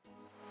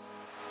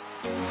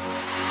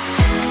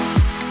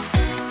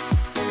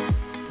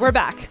 We're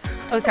back.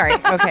 Oh, sorry.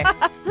 Okay.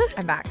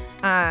 I'm back.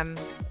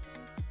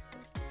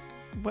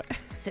 What?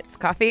 Sips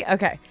coffee.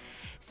 Okay.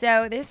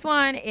 So this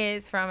one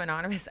is from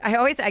Anonymous.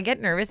 I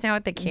get nervous now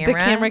with the camera. The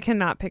camera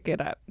cannot pick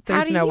it up.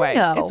 There's no way.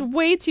 Know? It's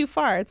way too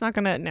far. It's not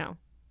going to, no.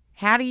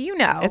 How do you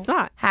know? It's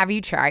not. Have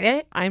you tried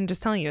it? I'm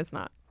just telling you it's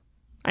not.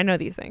 I know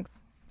these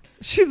things.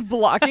 She's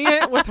blocking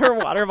it with her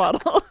water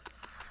bottle.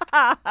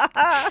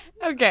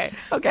 Okay,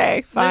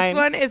 fine. This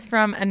one is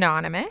from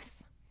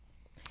Anonymous.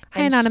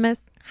 Hi,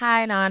 Anonymous.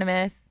 Hi,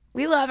 Anonymous.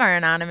 We love our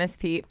Anonymous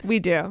peeps. We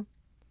do.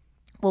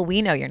 Well,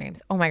 we know your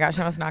names. Oh my gosh,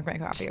 I almost knocked my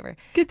coffee over.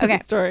 Get to the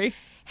story.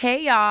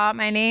 Hey, y'all.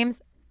 My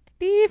name's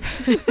Beep.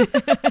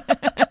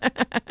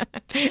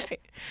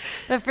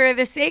 But for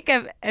the sake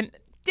of, and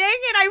dang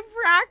it, I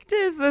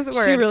practiced this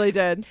word. She really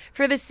did.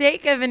 For the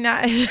sake of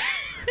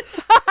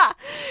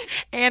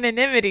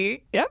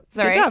anonymity. Yep.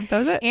 Sorry. Good job. That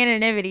was it.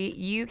 Anonymity.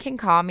 You can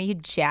call me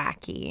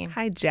Jackie.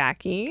 Hi,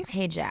 Jackie.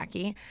 Hey,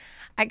 Jackie.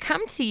 I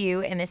come to you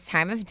in this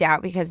time of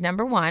doubt because,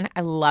 number one,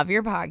 I love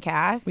your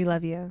podcast. We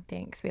love you.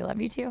 Thanks. We love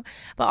you too.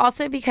 But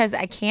also because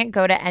I can't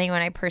go to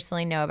anyone I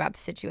personally know about the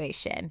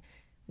situation,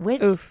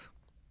 which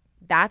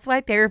that's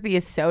why therapy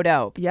is so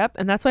dope. Yep.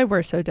 And that's why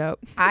we're so dope.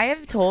 I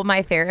have told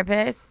my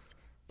therapist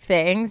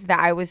things that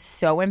I was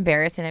so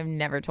embarrassed and I've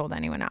never told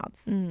anyone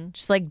else.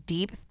 Just like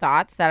deep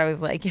thoughts that I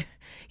was like,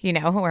 you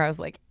know, where I was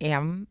like,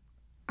 am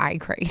I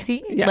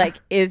crazy? Yeah. Like,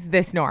 is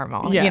this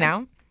normal? Yeah. You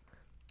know?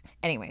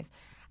 Anyways.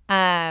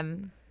 I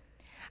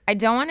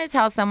don't want to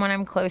tell someone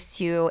I'm close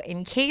to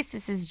in case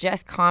this is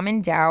just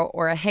common doubt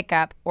or a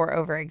hiccup or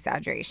over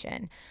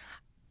exaggeration.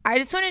 I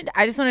just want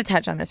to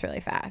touch on this really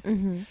fast.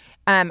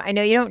 I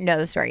know you don't know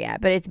the story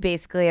yet, but it's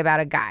basically about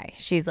a guy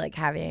she's like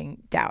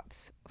having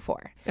doubts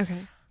for. Okay.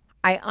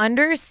 I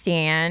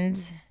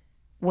understand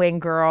when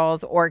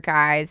girls or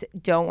guys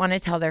don't want to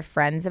tell their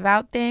friends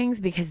about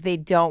things because they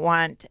don't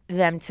want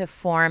them to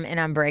form an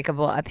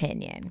unbreakable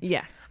opinion.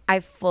 Yes. I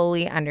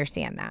fully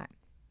understand that.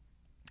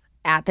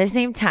 At the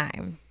same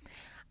time,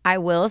 I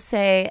will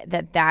say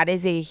that that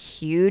is a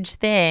huge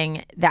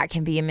thing that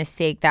can be a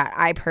mistake that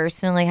I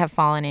personally have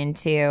fallen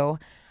into.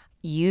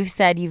 You've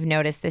said you've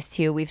noticed this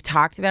too. We've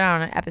talked about it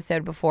on an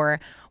episode before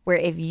where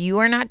if you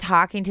are not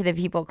talking to the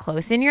people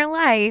close in your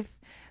life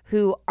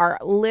who are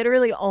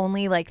literally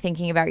only like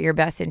thinking about your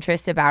best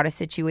interests about a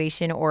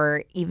situation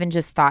or even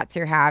just thoughts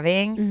you're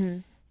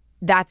having,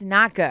 that's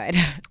not good.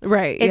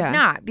 Right. It's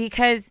not,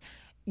 because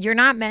you're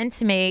not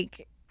meant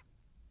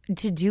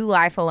to do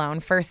life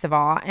alone, first of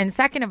all. And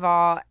second of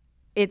all,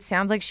 it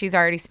sounds like she's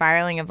already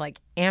spiraling of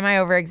like, am I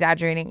over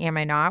exaggerating? Am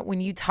I not?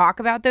 When you talk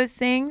about those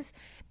things,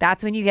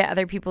 that's when you get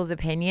other people's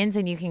opinions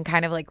and you can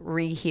kind of like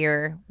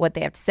rehear what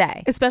they have to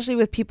say. Especially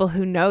with people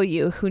who know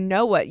you, who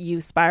know what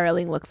you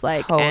spiraling looks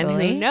like and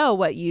who know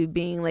what you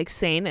being like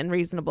sane and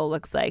reasonable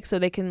looks like. So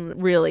they can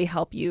really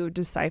help you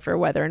decipher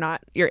whether or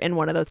not you're in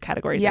one of those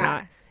categories or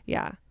not.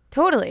 Yeah.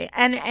 Totally.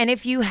 And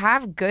if you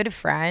have good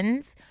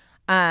friends,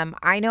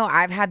 I know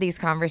I've had these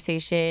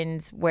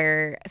conversations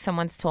where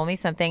someone's told me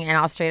something and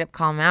I'll straight up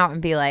call them out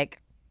and be like,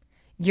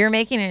 you're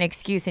making an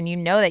excuse and you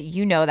know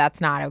that's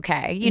not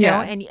okay. You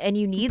know, and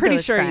you need Pretty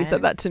those sure friends. you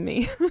said that to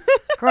me.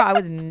 Girl, I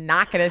was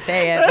not going to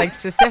say it like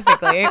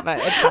specifically, but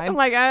it's fine. I'm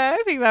like,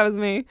 I think that was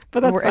me,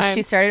 but that's fine.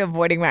 She started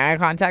avoiding my eye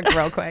contact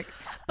real quick.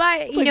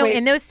 But, you know,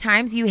 in those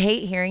times you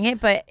hate hearing it,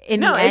 but in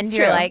the end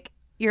you're like,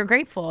 you're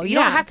grateful. You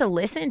don't have to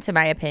listen to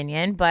my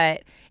opinion,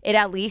 but it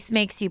at least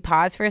makes you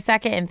pause for a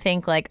second and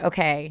think like,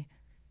 okay,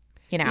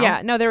 you know.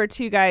 Yeah, no, there were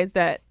two guys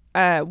that,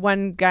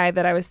 one guy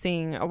that I was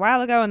seeing a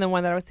while ago and then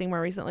one that I was seeing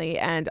more recently.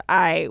 And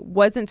I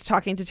wasn't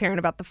talking to Taryn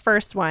about the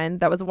first one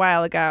that was a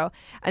while ago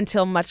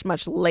until much,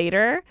 much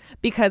later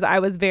because I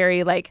was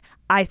very like,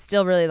 I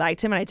still really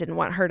liked him and I didn't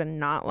want her to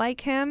not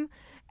like him.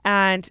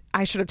 And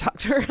I should have talked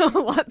to her a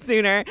lot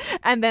sooner.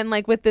 And then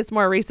like with this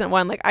more recent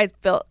one, like I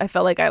felt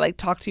like I like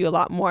talked to you a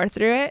lot more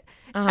through it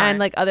and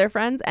like other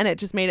friends. And it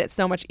just made it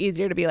so much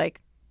easier to be like,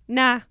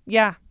 nah,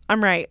 yeah,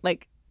 I'm right.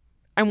 Like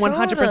I'm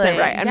 100% Totally,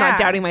 right. I'm yeah. not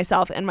doubting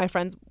myself. And my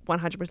friends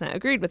 100%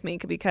 agreed with me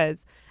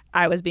because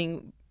I was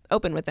being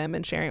open with them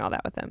and sharing all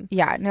that with them.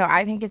 Yeah, no,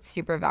 I think it's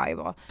super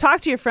valuable.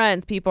 Talk to your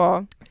friends,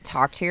 people.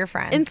 Talk to your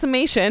friends. In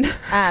summation.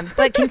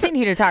 But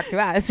continue to talk to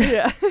us.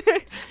 Yeah.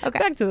 Okay.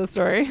 Back to the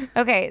story.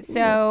 Okay,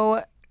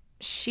 so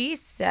she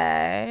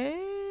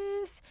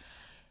says,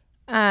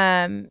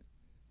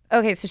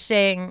 okay, so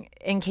saying,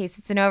 in case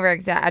it's an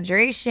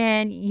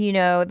over-exaggeration, you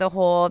know, the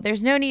whole,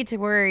 there's no need to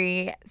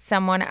worry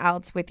someone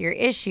else with your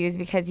issues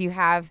because you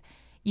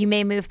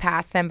may move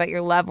past them, but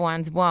your loved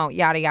ones won't,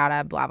 yada,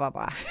 yada, blah, blah,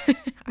 blah.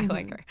 I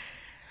like her.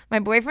 My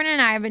boyfriend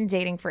and I have been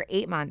dating for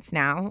 8 months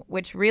now,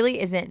 which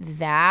really isn't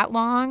that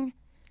long.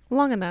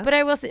 Long enough. But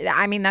I will say,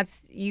 I mean,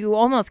 you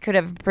almost could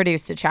have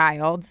produced a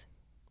child.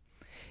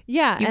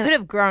 Yeah. You could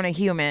have grown a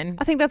human.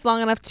 I think that's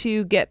long enough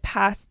to get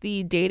past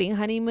the dating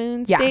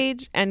honeymoon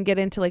stage and get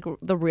into like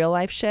the real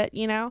life shit,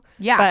 you know?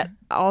 Yeah. But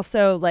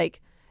also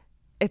like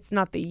it's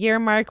not the year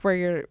mark where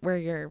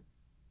you're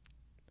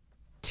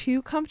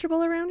too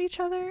comfortable around each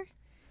other.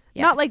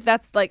 Yes. Not like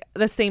that's like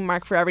the same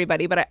mark for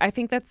everybody, but I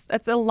think that's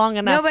a long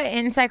enough. No, but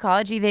in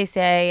psychology they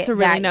say to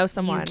really that know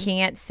someone. You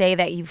can't say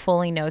that you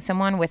fully know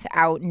someone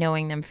without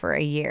knowing them for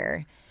a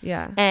year.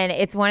 Yeah. And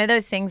it's one of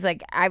those things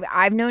like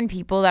I've known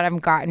people that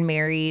have gotten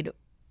married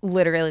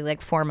literally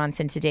like 4 months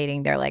into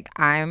dating. They're like,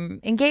 I'm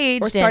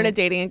engaged. Or started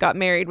dating and got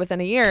married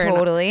within a year.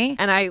 Totally.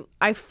 And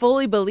I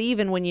fully believe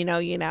in when you know,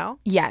 you know.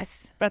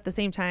 Yes. But at the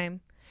same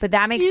time. But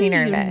that makes me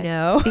nervous. You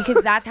know?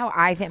 Because that's how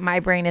I think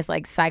my brain is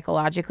like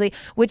psychologically,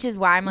 which is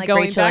why I'm like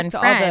going Rachel and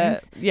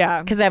Friends.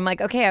 Yeah. Because I'm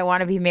like, okay, I want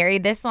to be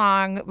married this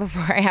long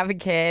before I have a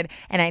kid.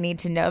 And I need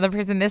to know the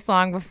person this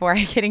long before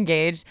I get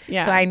engaged.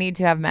 Yeah. So I need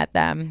to have met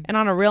them. And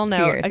on a real 2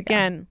 note, years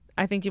again, ago.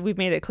 I think we've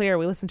made it clear.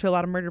 We listen to a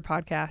lot of murder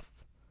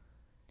podcasts.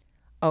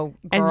 Oh,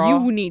 girl.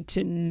 And you need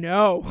to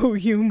know who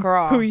you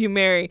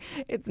marry.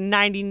 It's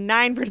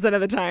 99% of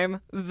the time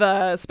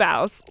the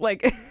spouse.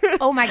 Like,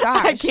 oh my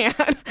gosh. I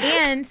can't.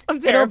 And I'm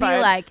it'll be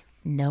terrified. like,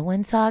 no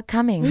one saw it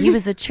coming. He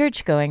was a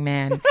church-going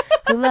man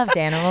who loved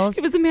animals.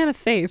 He was a man of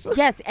faith.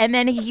 Yes, and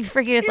then he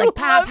freaking is like,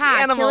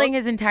 pa, killing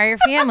his entire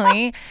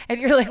family. And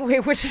you're like,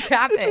 wait, what just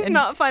happened? This is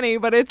not funny,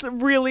 but it's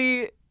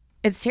really...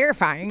 It's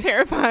terrifying.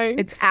 Terrifying.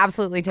 It's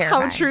absolutely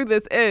terrifying. How true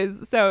this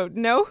is. So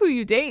know who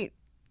you date.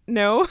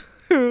 Know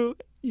who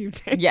you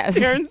date. Yes.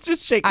 Karen's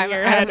just shaking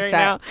her head right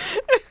now.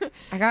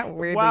 I got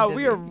weirdly Wow, dizzy.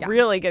 we are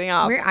really getting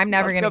off. I'm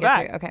never going to Let's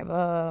get through. Okay.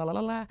 Blah, blah,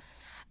 blah, blah.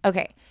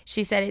 Okay.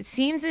 She said, it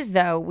seems as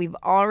though we've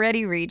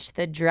already reached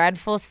the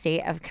dreadful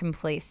state of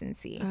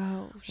complacency.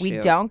 Oh, shoot. We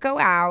don't go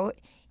out,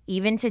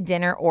 even to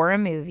dinner or a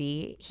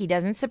movie. He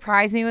doesn't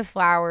surprise me with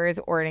flowers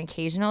or an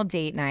occasional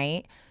date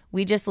night.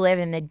 We just live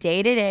in the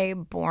day-to-day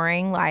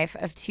boring life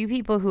of two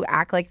people who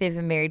act like they've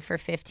been married for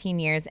 15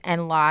 years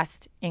and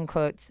lost, in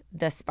quotes,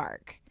 the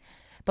spark.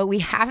 But we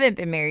haven't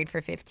been married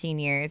for 15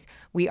 years.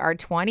 We are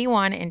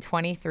 21 and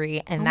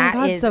 23, and that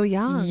is so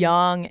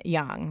young.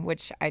 young,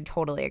 which I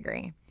totally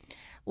agree.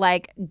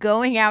 Like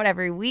going out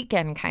every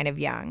weekend kind of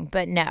young,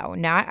 but no,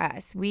 not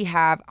us. We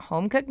have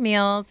home-cooked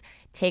meals,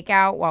 take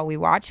out while we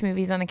watch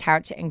movies on the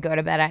couch, and go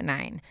to bed at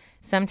 9.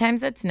 Sometimes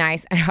that's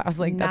nice. And I was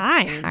like,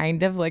 that's 9?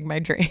 kind of like my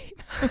dream.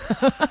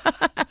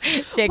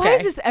 JK. Why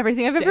is this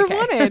everything I've ever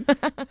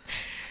wanted?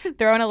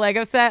 Throwing a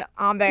Lego set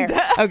on there.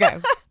 Okay.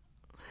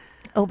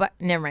 Oh, but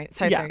never mind.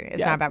 Sorry.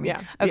 It's not about me.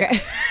 Yeah, okay.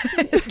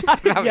 It's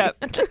not about me.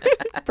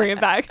 Bring it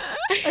back.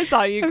 I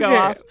saw you go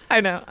off. I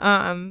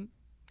know.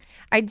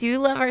 I do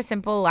love our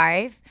simple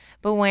life,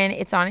 but when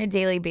it's on a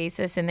daily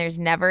basis and there's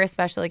never a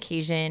special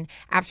occasion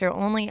after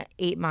only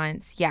 8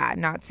 months, yeah,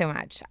 not so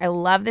much. I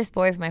love this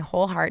boy with my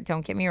whole heart.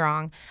 Don't get me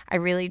wrong. I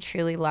really,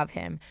 truly love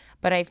him,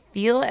 but I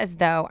feel as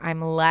though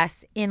I'm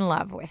less in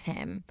love with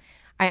him.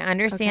 I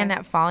understand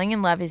that falling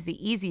in love is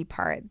the easy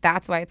part.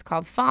 That's why it's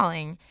called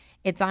falling.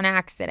 It's on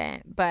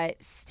accident,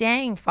 but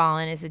staying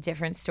fallen is a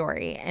different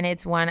story, and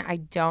it's one I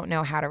don't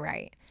know how to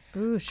write.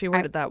 Ooh, she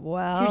worded that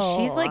well. Dude,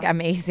 she's like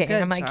amazing. Good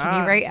I'm like, job.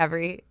 can you write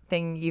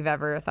everything you've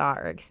ever thought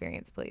or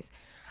experienced, please?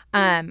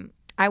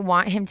 I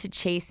want him to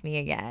chase me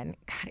again.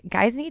 God,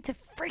 guys need to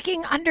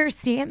freaking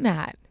understand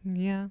that.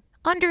 Yeah.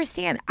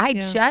 Understand. I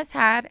just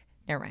had,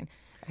 never mind.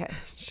 Okay.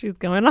 She's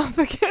going off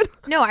again.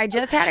 No, I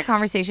just had a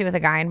conversation with a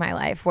guy in my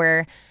life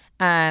where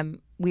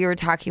we were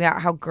talking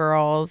about how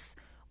girls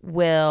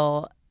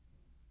will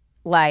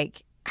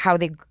like, how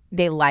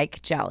they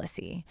like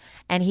jealousy.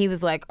 And he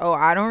was like, oh,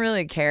 I don't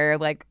really care.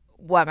 Like,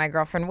 what my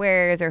girlfriend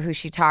wears or who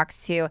she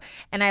talks to.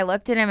 And I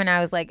looked at him and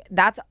I was like,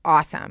 that's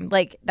awesome.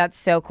 Like, that's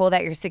so cool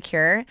that you're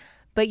secure.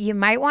 But you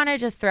might want to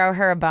just throw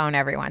her a bone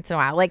every once in a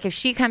while. Like, if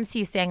she comes to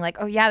you saying like,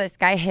 oh yeah, this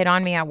guy hit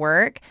on me at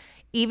work,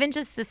 even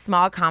just the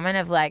small comment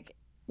of like,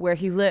 where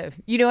he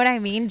lived, you know what I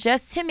mean?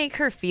 Just to make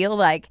her feel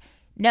like,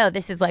 no,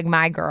 this is like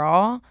my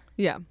girl.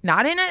 Yeah.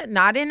 Not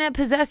in a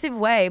possessive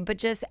way, but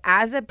just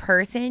as a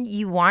person,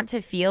 you want to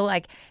feel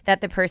like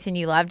that the person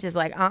you loved is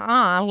like,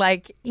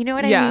 like, you know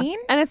what I mean?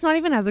 And it's not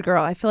even as a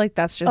girl. I feel like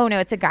that's just... Oh, no,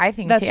 it's a guy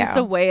thing, that's too. just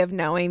a way of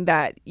knowing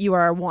that you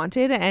are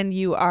wanted and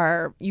you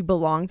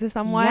belong to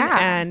someone, Yeah.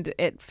 and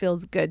it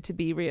feels good to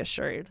be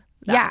reassured.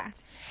 Yeah.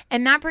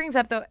 And that brings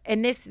up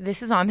this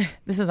is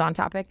on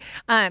topic.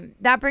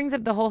 That brings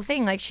up the whole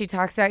thing. Like she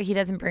talks about he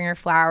doesn't bring her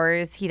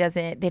flowers.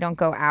 They don't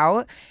go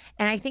out.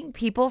 And I think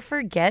people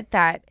forget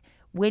that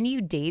when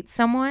you date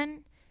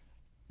someone,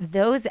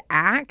 those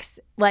acts,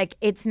 like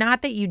it's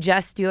not that you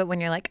just do it when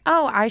you're like,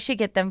 oh, I should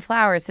get them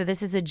flowers. So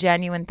this is a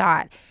genuine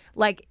thought.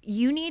 Like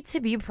you need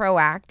to be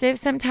proactive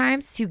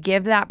sometimes to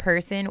give that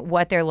person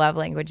what their love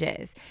language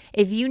is.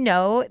 If you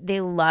know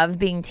they love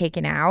being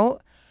taken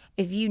out,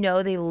 if you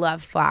know they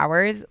love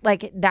flowers,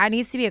 like that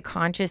needs to be a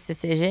conscious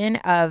decision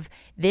of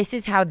this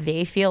is how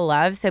they feel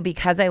love. So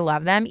because I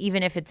love them,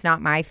 even if it's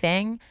not my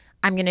thing,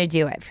 I'm going to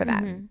do it for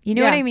them. Mm-hmm. You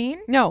know what I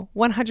mean? No,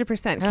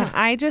 100%. Can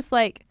I just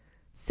like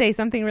say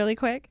something really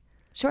quick?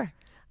 Sure.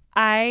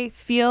 I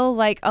feel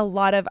like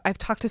I've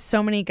talked to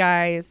so many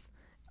guys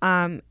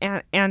and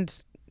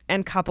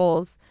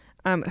couples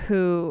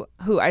who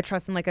I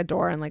trust and like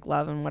adore and like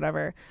love and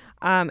whatever.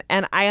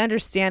 And I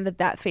understand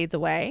that fades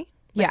away.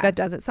 Like that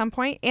does at some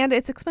point, and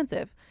it's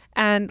expensive.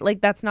 And like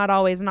that's not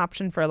always an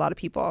option for a lot of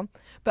people.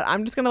 But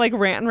I'm just gonna like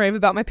rant and rave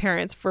about my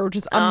parents for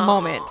just a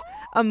moment.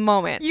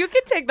 You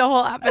could take the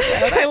whole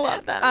episode. I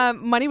love that.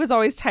 Money was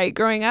always tight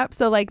growing up,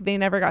 so like they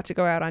never got to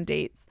go out on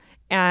dates.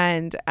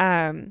 And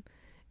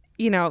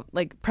you know,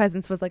 like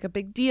presents was like a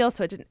big deal,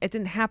 so it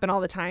didn't happen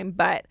all the time.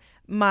 But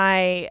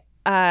my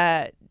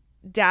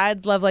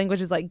dad's love language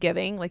is like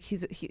giving. Like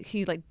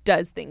he like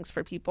does things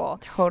for people.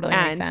 Totally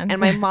makes sense. And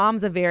my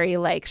mom's a very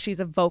like, she's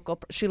a vocal,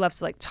 she loves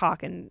to like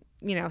talk and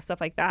you know stuff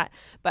like that.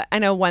 But I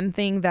know one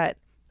thing that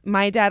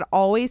my dad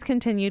always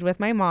continued with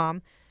my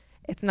mom,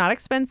 it's not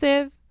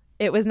expensive.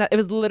 It was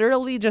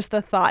literally just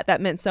the thought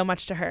that meant so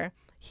much to her.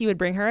 He would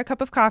bring her a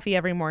cup of coffee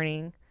every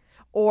morning,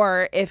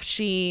 or if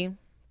he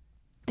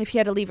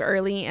had to leave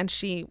early and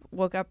she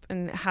woke up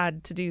and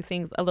had to do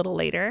things a little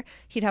later,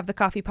 he'd have the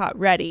coffee pot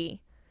ready.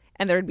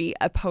 And there would be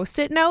a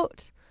Post-it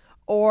note,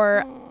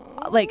 or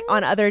like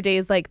on other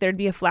days, like there'd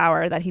be a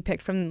flower that he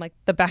picked from like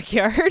the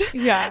backyard.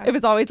 Yeah. It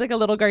was always like a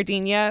little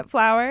gardenia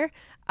flower.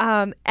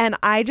 And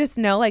I just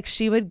know like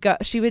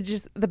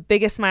the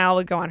biggest smile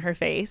would go on her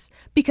face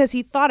because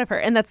he thought of her.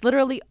 And that's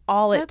literally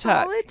all it took.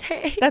 That's all it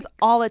takes. That's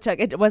all it took.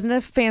 It wasn't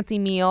a fancy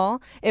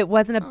meal. It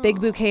wasn't a big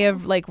bouquet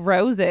of like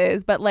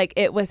roses, but like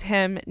it was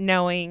him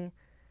knowing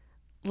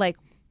like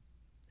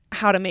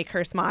how to make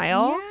her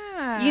smile. Yeah.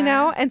 You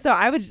know? And so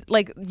I would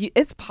like,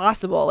 it's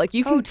possible. Like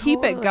you can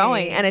keep it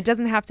going, and it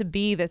doesn't have to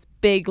be this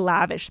big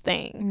lavish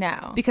thing.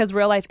 No. Because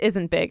real life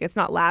isn't big. It's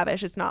not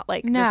lavish. It's not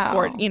like this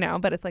board, you know,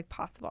 but it's like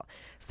possible.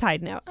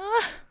 Side note.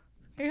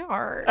 My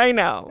heart. I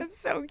know. It's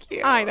so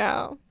cute. I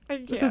know.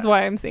 This is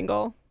why I'm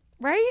single.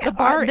 Right?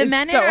 The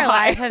men in our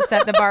life have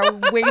set the bar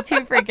way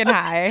too freaking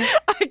high.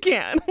 I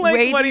can't. Like,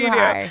 way what too do you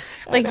high.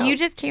 do? Like you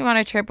just came on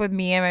a trip with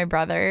me and my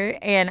brother,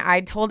 and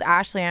I told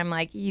Ashley, I'm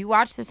like, you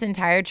watch this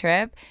entire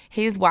trip,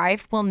 his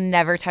wife will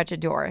never touch a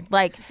door.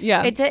 Like,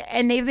 and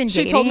they've been dating.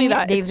 She told me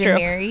that. They've been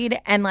married,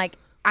 and like,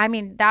 I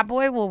mean, that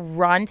boy will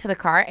run to the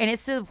car, and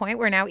it's to the point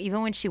where now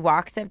even when she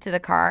walks up to the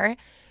car,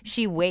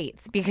 she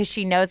waits because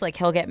she knows like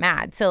he'll get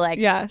mad. So like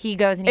he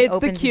goes and he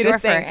opens the door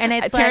for her. And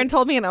it's Taryn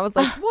told me, and I was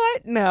like,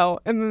 what? No.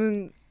 And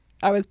then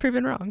I was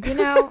proven wrong. You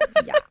know?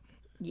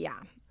 Yeah.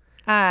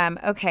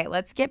 Okay,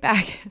 let's get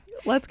back.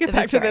 Let's get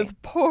back to this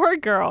poor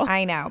girl.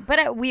 I know.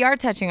 But we are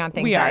touching on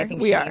things that I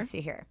think she needs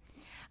to hear.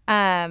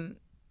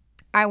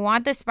 I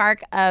want the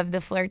spark of the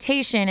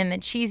flirtation and the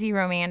cheesy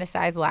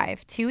romanticized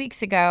life. 2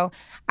 weeks ago,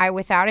 I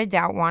without a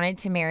doubt wanted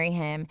to marry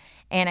him,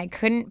 and I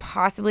couldn't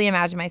possibly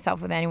imagine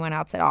myself with anyone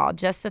else at all.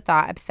 Just the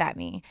thought upset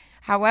me.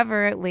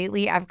 However,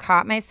 lately I've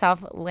caught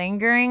myself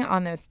lingering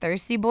on those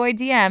thirsty boy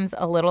DMs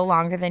a little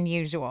longer than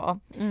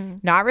usual.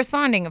 Not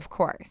responding, of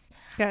course.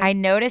 Okay. I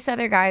notice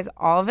other guys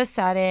all of a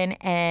sudden,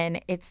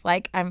 and it's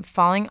like I'm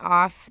falling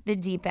off the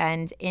deep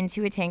end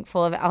into a tank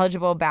full of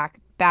eligible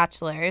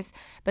bachelors,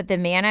 but the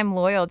man I'm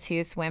loyal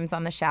to swims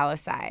on the shallow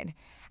side.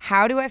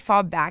 How do I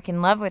fall back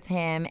in love with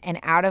him and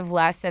out of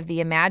less of the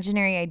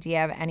imaginary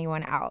idea of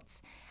anyone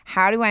else?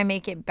 How do I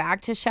make it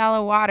back to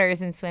shallow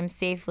waters and swim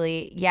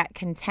safely, yet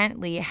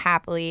contently,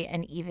 happily,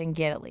 and even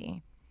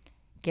giddily?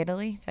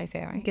 Giddily? Did I say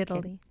that right?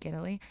 Giddily.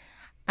 Giddily.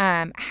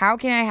 How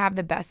can I have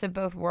the best of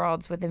both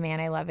worlds with the man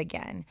I love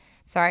again?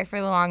 Sorry for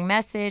the long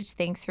message.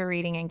 Thanks for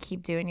reading, and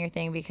keep doing your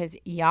thing because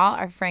y'all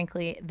are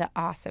frankly the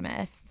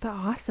awesomest. The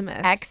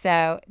awesomest.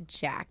 XO,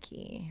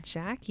 Jackie.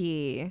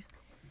 Jackie.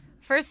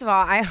 First of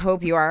all, I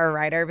hope you are a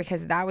writer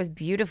because that was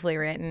beautifully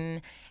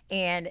written.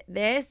 And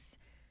this,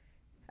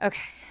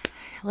 okay,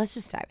 let's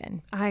just dive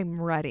in. I'm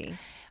ready.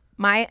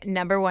 My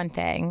number one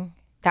thing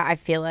that I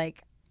feel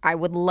like I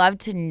would love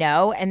to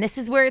know, and this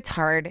is where it's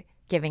hard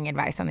giving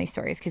advice on these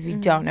stories because we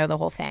don't know the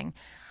whole thing.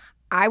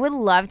 I would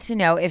love to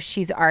know if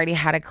she's already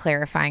had a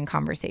clarifying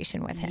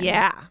conversation with him.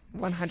 Yeah,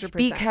 100%.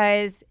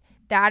 Because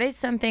that is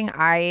something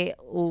I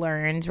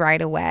learned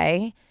right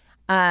away.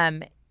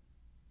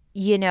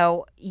 You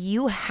know,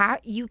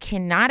 you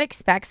cannot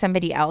expect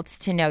somebody else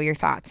to know your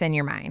thoughts and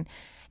your mind.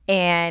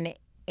 And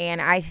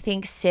I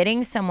think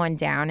sitting someone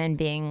down and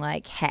being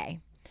like, hey,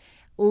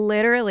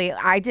 literally,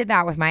 I did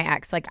that with my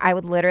ex. Like, I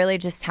would literally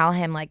just tell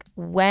him, like,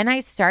 when I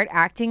start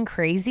acting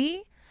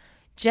crazy,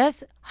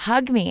 just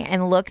hug me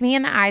and look me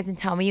in the eyes and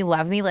tell me you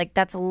love me. Like,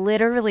 that's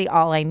literally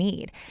all I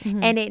need.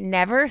 And it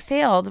never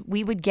failed.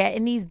 We would get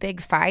in these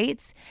big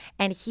fights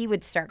and he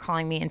would start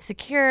calling me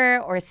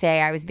insecure or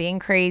say I was being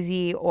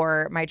crazy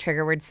or my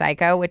trigger word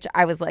psycho, which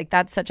I was like,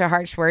 that's such a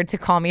harsh word to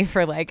call me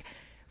for like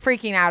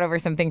freaking out over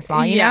something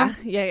small, you know?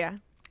 Yeah.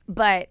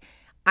 But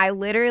I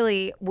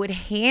literally would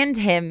hand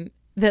him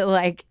the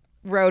like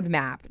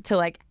roadmap to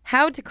like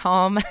how to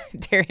calm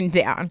Darren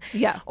down.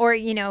 Yeah. Or,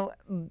 you know,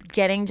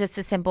 getting just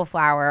a simple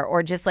flower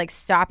or just like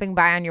stopping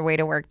by on your way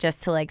to work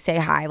just to like say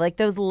hi. Like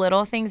those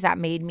little things that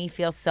made me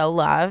feel so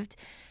loved,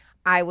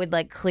 I would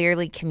like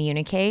clearly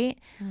communicate.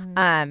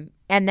 And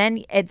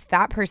then it's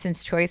that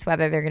person's choice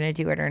whether they're going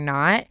to do it or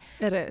not.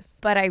 It is.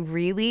 But I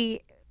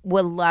really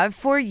would love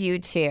for you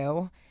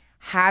to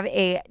have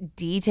a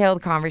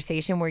detailed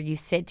conversation where you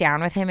sit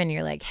down with him and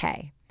you're like,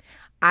 hey,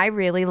 I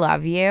really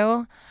love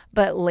you,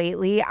 but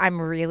lately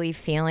I'm really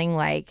feeling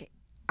like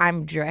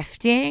I'm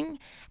drifting.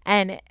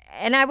 And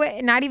I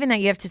would not even that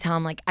you have to tell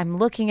him like I'm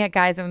looking at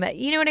guys and that,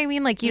 you know what I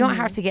mean? Like you don't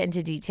have to get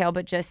into detail,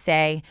 but just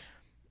say,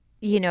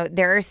 you know,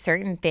 there are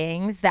certain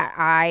things that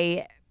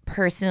I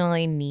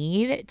personally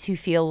need to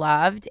feel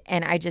loved,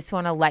 and I just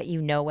want to let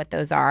you know what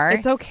those are.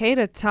 It's okay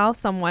to tell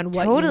someone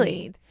what you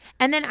need.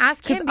 And then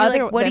ask him,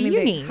 like, what do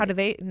you need? How do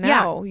they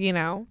know, you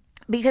know?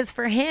 Because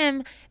for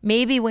him,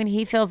 maybe when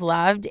he feels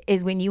loved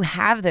is when you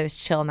have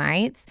those chill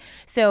nights.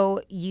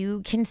 So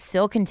you can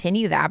still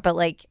continue that, but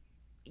like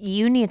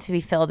you need to be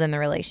filled in the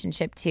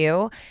relationship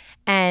too.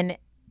 And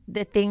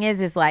the thing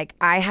is like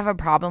I have a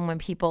problem when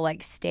people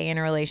like stay in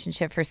a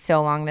relationship for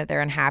so long that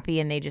they're unhappy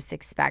and they just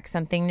expect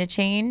something to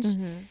change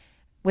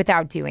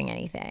without doing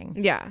anything.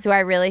 Yeah. So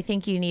I really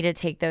think you need to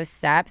take those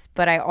steps.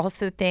 But I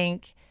also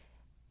think,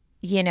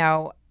 you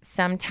know,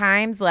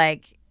 sometimes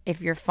like if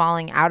you're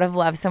falling out of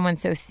love someone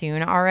so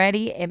soon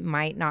already, it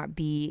might not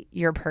be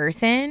your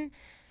person.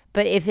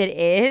 But if it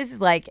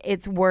is, like,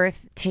 it's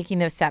worth taking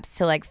those steps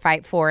to like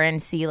fight for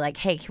and see like,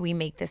 hey, can we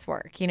make this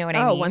work? You know what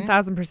I mean?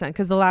 1000%.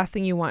 Because the last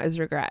thing you want is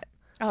regret.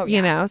 Oh, yeah.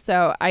 You know?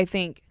 So I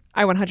think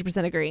I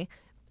 100% agree.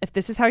 If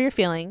this is how you're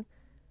feeling,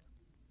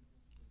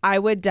 I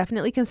would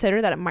definitely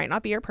consider that it might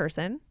not be your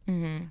person.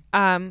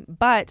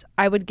 But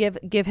I would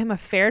give him a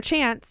fair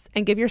chance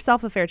and give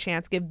yourself a fair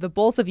chance. Give the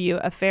both of you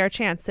a fair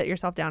chance. Sit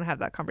yourself down and have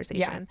that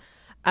conversation.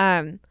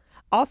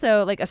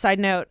 Also, like a side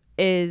note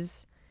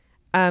is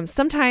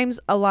sometimes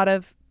a lot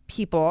of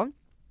people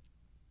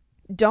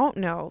don't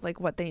know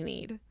like what they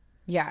need.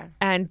 Yeah.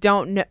 And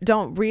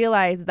don't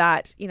realize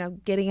that, you know,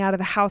 getting out of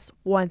the house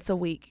once a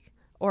week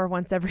or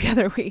once every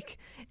other week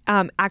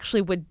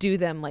actually would do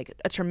them like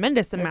a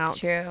tremendous amount. It's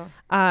true.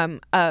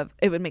 Of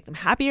it would make them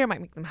happier,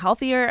 might make them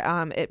healthier.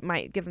 It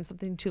might give them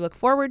something to look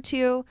forward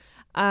to.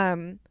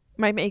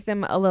 Might make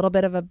them a little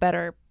bit of a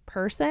better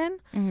person.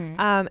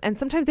 And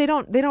sometimes they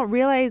don't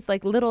realize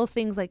like little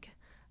things like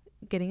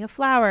getting a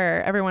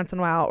flower every once in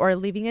a while or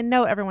leaving a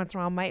note every once in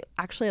a while might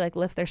actually like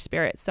lift their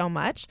spirit so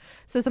much.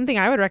 So something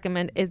I would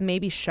recommend is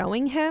maybe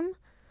showing him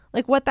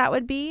like what that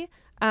would be.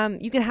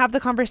 You can have the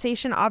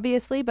conversation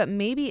obviously, but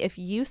maybe if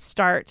you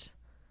start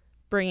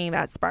bringing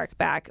that spark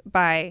back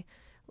by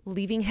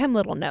leaving him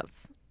little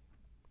notes,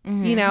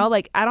 you know,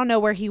 like I don't know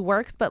where he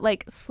works, but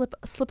like slip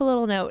a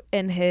little note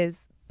in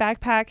his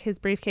backpack, his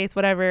briefcase,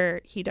 whatever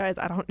he does,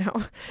 I don't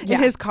know, in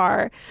his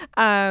car.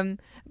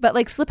 But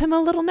like slip him a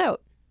little note.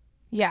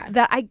 Yeah.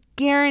 That I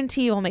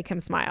guarantee will make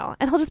him smile.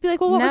 And he'll just be like,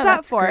 well, what was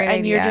that for?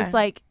 And you're just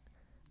like,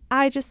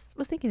 I just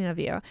was thinking of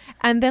you.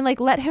 And then like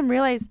let him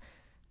realize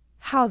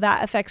how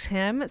that affects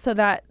him so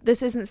that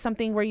this isn't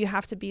something where you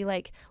have to be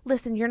like,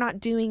 listen, you're not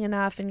doing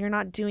enough and you're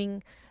not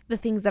doing the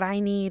things that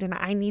I need and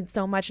I need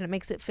so much, and it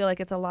makes it feel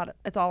like it's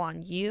all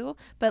on you.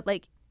 But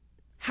like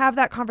have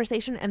that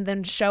conversation and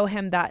then show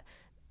him that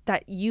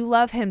you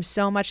love him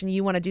so much and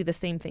you want to do the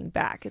same thing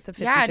back. It's a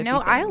 50-50 thing.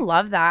 I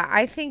love that.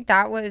 I think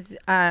that was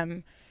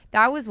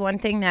one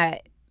thing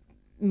that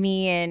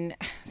me and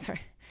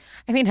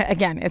I mean,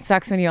 again, it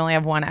sucks when you only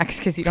have one ex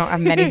because you don't have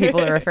many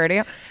people to refer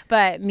to.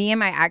 But me and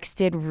my ex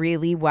did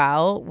really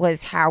well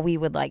was how we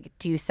would like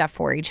do stuff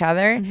for each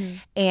other.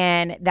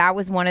 And that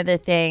was one of the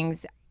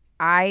things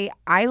I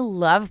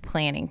love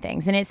planning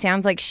things. And it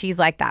sounds like she's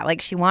like that.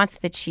 Like she wants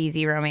the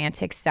cheesy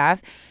romantic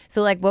stuff.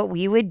 So like what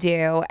we would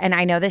do, and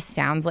I know this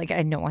sounds like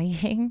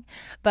annoying,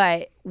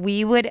 but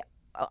we would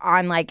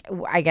on like,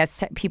 I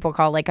guess people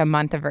call like a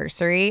month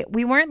anniversary.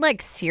 We weren't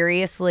like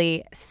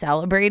seriously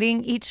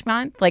celebrating each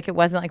month. Like it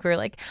wasn't like we were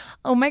like,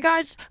 oh my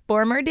gosh,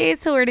 4 more days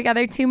till we're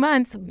together 2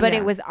 months. But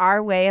it was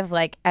our way of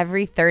like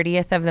every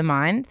 30th of the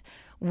month,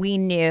 we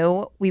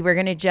knew we were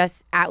going to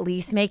just at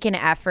least make an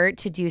effort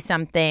to do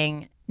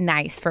something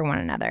nice for one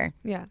another.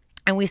 Yeah.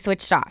 And we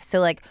switched off. So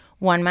like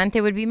 1 month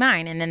it would be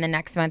mine and then the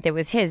next month it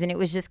was his. And it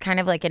was just kind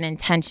of like an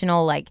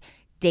intentional like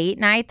date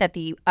night that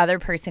the other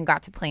person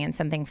got to plan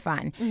something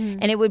fun.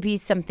 And it would be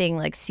something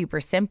like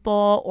super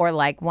simple, or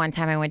like one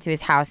time I went to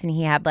his house and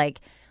he had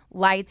like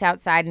lights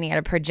outside, and he had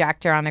a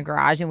projector on the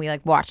garage, and we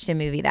like watched a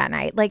movie that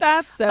night. Like,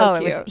 that's so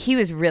cute. He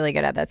was really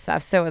good at that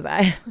stuff. So was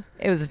I.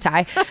 It was a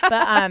tie.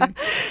 But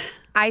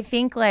I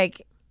think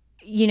like,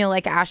 you know,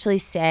 like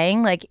Ashley's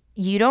saying, like,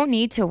 you don't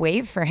need to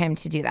wait for him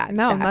to do that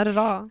stuff. No, not at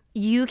all.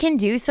 You can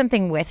do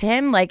something with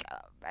him. Like,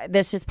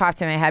 this just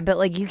popped in my head, but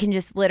like, you can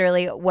just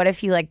literally, what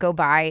if you like go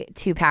buy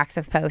 2 packs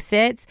of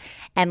Post-its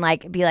and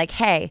like be like,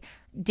 hey,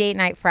 date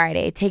night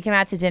Friday, take him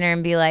out to dinner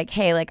and be like,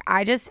 hey, like,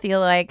 I just feel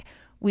like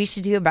we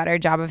should do a better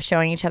job of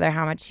showing each other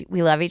how much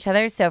we love each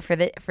other. So for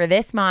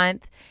this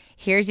month,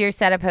 here's your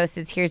set of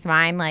Post-its, here's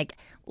mine. Like,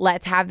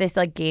 let's have this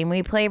like game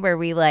we play where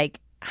we like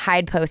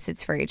hide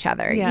Post-its for each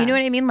other. Yeah. You know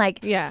what I mean? Like,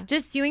 yeah.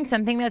 Just doing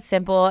something that's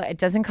simple. It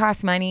doesn't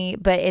cost money,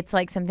 but it's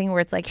like something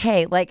where it's like,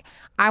 hey, like,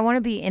 I want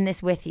to be in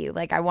this with you.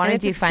 Like, I want to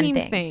do fun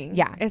things. Thing.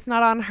 Yeah. It's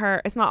not on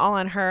her. It's not all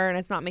on her, and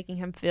it's not making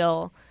him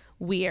feel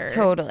weird.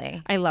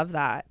 Totally. I love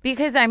that.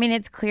 Because I mean,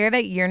 it's clear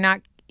that you're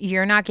not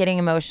getting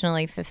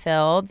emotionally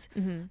fulfilled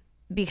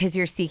because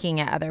you're seeking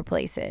at other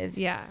places.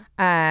 Yeah.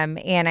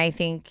 And I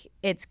think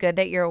it's good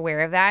that you're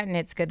aware of that, and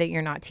it's good that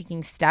you're not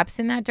taking steps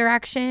in that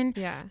direction.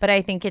 Yeah. But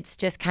I think it's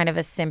just kind of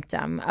a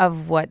symptom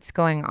of what's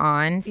going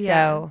on.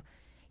 So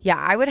yeah,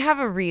 I would have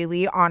a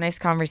really honest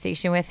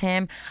conversation with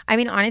him. I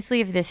mean,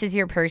 honestly, if this is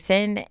your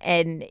person,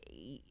 and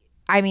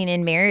I mean,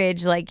 in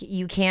marriage, like,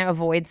 you can't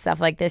avoid stuff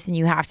like this, and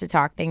you have to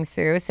talk things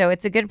through. So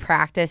it's a good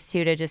practice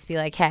too, to just be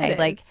like, hey,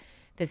 like,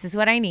 this is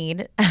what I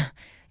need.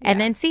 And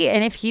then see,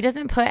 and if he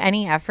doesn't put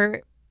any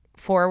effort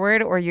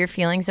forward or your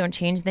feelings don't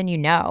change, then you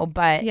know.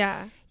 But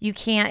you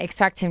can't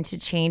expect him to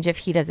change if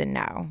he doesn't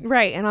know.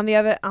 Right. And on the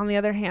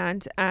other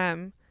hand,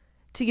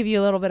 to give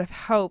you a little bit of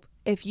hope,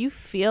 if you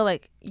feel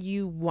like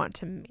you want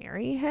to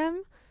marry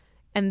him,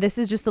 and this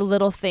is just a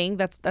little thing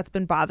that's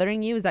been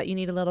bothering you, is that you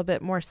need a little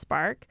bit more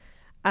spark,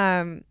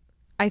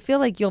 I feel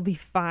like you'll be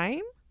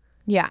fine.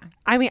 Yeah.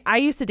 I mean, I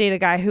used to date a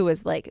guy who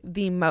was like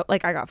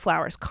like, I got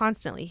flowers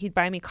constantly. He'd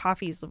buy me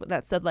coffees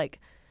that said like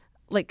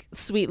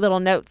sweet little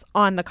notes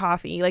on the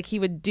coffee. Like, he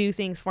would do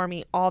things for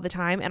me all the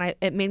time, and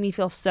it made me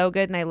feel so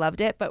good, and I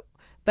loved it, but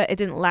it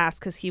didn't last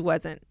because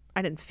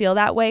I didn't feel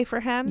that way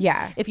for him.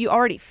 Yeah. If you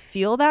already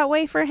feel that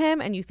way for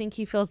him and you think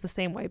he feels the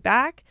same way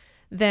back,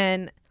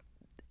 then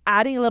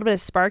adding a little bit of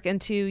spark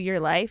into your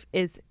life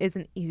is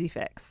an easy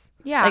fix.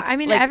 Yeah. Like, I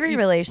mean, every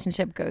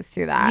relationship goes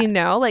through that. You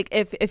know, like,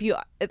 if you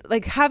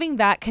like, having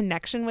that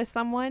connection with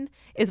someone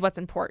is what's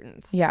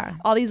important. Yeah.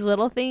 All these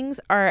little things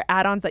are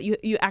add-ons that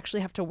you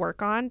actually have to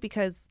work on,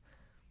 because,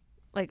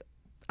 like,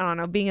 I don't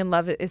know, being in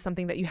love is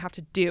something that you have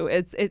to do.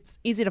 It's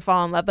easy to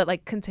fall in love, but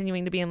like,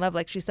 continuing to be in love,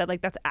 like she said,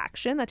 like, that's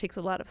action. That takes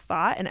a lot of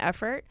thought and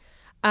effort.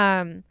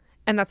 And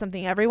that's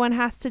something everyone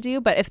has to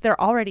do. But if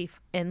they're already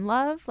in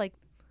love, like,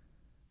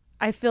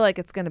 I feel like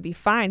it's going to be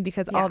fine,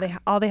 because all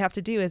they have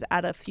to do is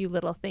add a few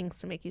little things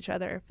to make each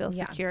other feel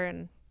secure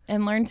and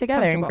learn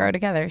together and grow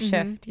together.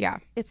 Shift. Yeah.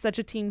 It's such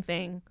a team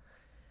thing.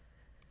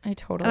 I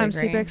totally And I'm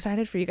agree. super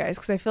excited for you guys,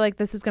 because I feel like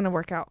this is going to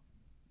work out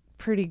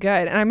pretty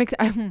good.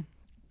 And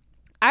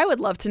I would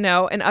love to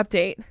know an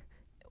update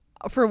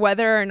for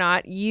whether or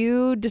not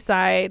you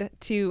decide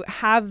to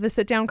have the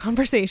sit down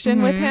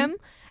conversation with him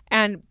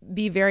and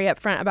be very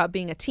upfront about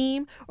being a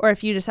team, or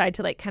if you decide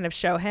to like kind of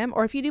show him,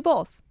 or if you do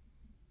both.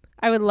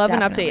 I would love an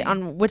update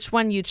on which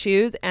one you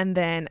choose and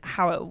then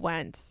how it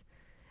went.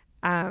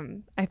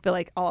 I feel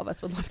like all of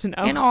us would love to know.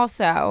 And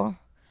also,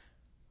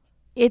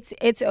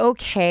 it's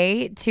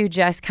okay to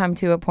just come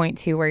to a point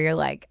too where you're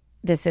like,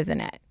 this isn't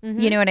it.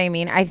 You know what I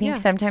mean? I think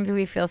sometimes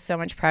we feel so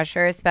much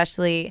pressure,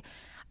 especially,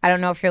 I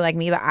don't know if you're like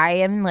me, but I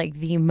am like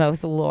the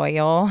most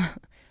loyal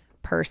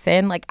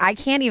person. Like, I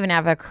can't even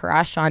have a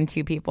crush on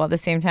 2 people at the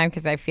same time,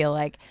 because I feel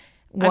like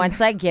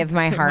once I give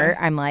my heart,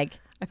 I'm like,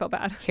 I felt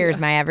bad. Here's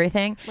my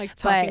everything. Like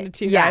talking to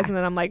 2 guys, and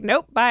then I'm like,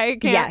 nope, bye.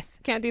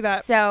 Can't do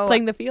that. So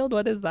playing the field,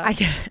 what is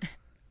that?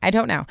 I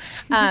don't know.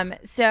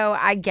 So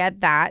I get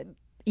that,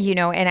 you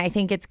know, and I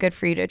think it's good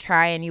for you to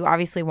try, and you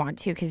obviously want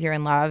to because you're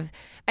in love.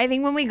 I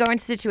think when we go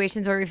into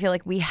situations where we feel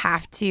like we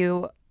have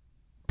to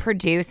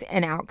produce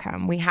an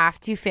outcome, we have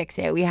to fix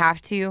it, we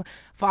have to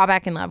fall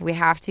back in love, we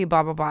have to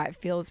blah, blah, blah, it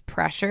feels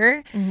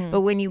pressure.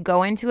 But when you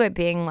go into it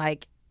being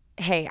like,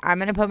 hey, I'm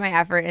going to put my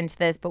effort into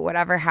this, but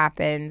whatever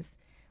happens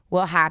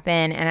will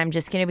happen, and I'm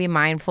just going to be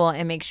mindful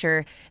and make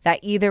sure that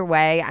either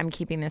way I'm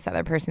keeping this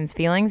other person's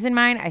feelings in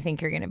mind, I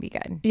think you're going to be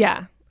good.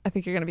 Yeah, I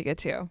think you're going to be good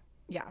too.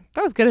 Yeah.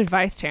 That was good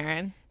advice,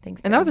 Taryn.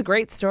 Thanks. And that was a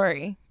great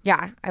story.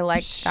 Yeah, I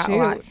liked that a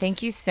lot.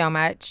 Thank you so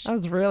much. That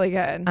was really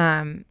good.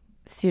 Not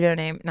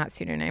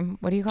pseudonym.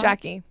 What do you call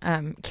Jackie.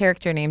 it?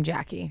 Character name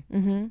Jackie.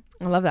 I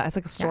love that. It's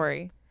like a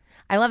story.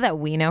 I love that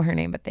we know her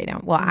name, but they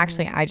don't. Well,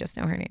 actually, I just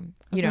know her name.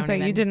 You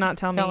don't. You did not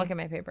tell me. Don't look at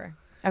my paper.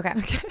 Okay.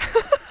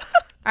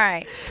 All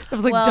right. I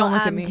was like, don't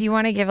look at me. Do you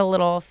want to give a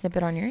little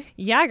snippet on yours?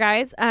 Yeah,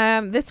 guys.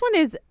 This one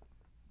is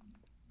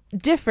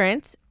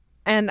different,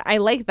 and I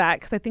like that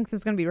because I think this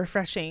is going to be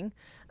refreshing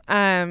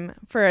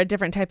for a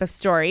different type of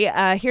story.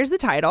 Here's the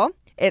title.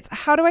 It's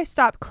How Do I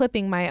Stop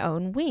Clipping My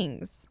Own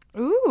Wings?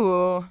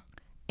 Ooh.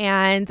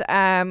 And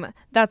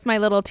that's my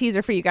little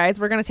teaser for you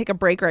guys. We're going to take a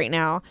break right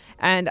now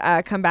and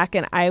come back,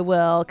 and I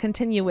will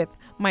continue with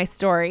my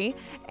story.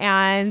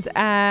 And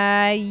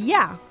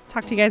yeah,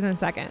 talk to you guys in a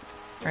second.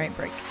 All right,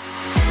 break.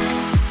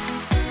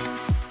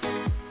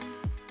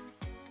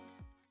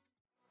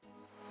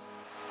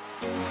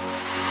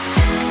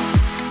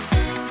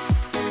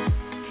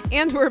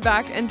 And we're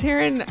back, and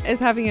Taryn is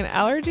having an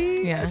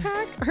allergy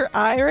attack. Her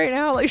eye right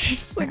now, like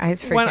she's like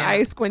one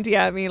eye squinty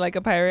at me like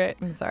a pirate.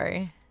 I'm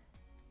sorry.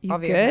 You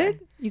good? Okay.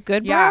 You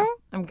good, bro? Yeah,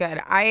 I'm good.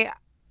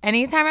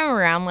 Anytime I'm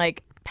around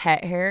like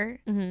pet hair,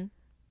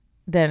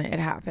 then it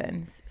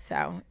happens.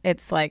 So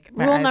it's like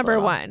rule number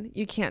 1: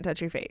 you can't touch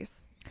your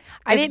face.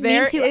 I didn't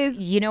mean to.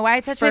 You know why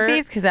I touched my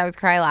face? Because I was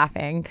cry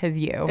laughing. Because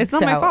you. It's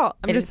not my fault.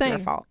 I'm just saying. Your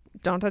fault.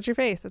 Don't touch your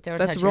face.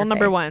 That's rule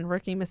number 1.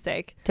 Rookie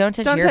mistake. Don't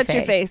touch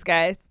your face,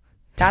 guys.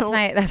 That's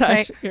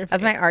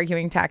my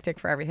arguing tactic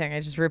for everything. I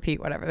just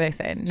repeat whatever they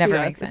say. It never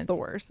makes sense. It's the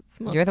worst. It's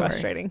the most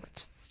frustrating.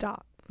 Just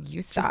stop.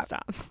 You stop. Just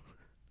stop.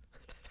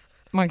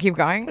 Want to keep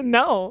going?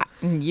 No.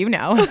 You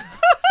know.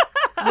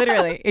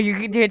 Literally. You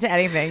can do it to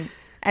anything.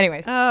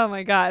 Anyways. Oh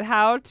my God.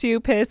 How to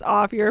piss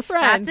off your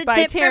friends. That's a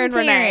by tip Taryn from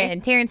Renee.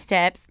 Taryn's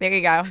tips. There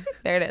you go.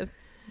 There it is.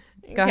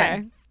 Go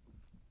ahead.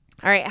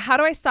 All right. How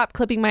do I stop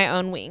clipping my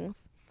own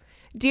wings?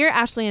 Dear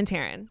Ashley and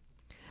Taryn,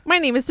 my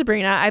name is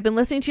Sabrina. I've been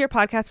listening to your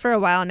podcast for a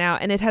while now,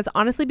 and it has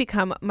honestly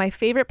become my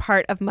favorite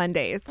part of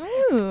Mondays.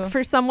 Ooh.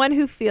 For someone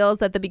who feels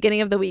that the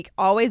beginning of the week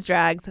always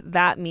drags,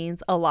 that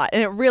means a lot.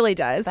 And it really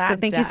does. So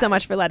thank you so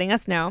much for letting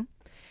us know.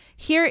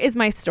 Here is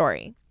my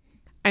story.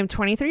 I'm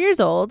 23 years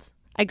old.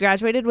 I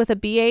graduated with a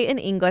BA in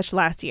English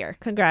last year.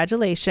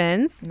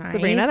 Congratulations, nice.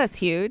 Sabrina. That's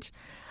huge.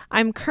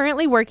 I'm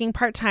currently working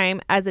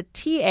part-time as a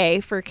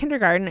TA for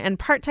kindergarten and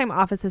part-time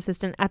office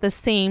assistant at the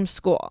same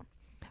school,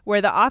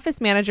 where the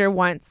office manager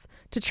wants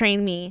to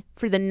train me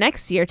for the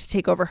next year to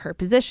take over her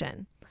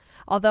position.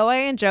 Although I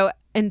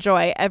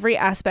enjoy every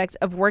aspect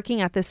of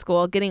working at this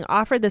school, getting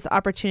offered this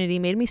opportunity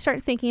made me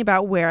start thinking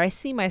about where I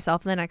see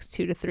myself in the next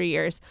 2 to 3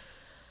 years,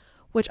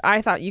 which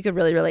I thought you could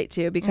really relate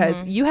to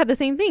because you had the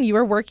same thing. You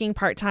were working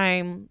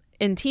part-time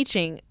in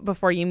teaching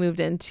before you moved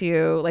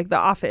into like the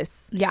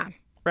office. Yeah.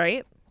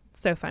 Right?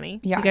 So funny.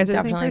 Yeah, you guys are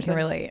definitely the same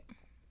person.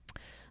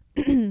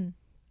 can relate.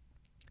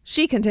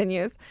 She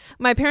continues,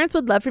 my parents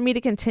would love for me to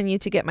continue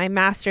to get my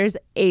master's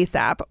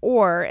ASAP,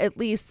 or at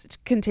least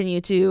continue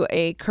to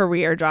a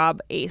career job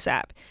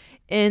ASAP.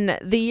 In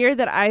the year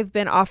that I've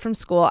been off from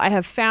school, I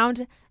have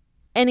found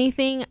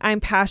anything I'm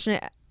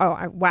passionate.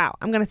 Wow.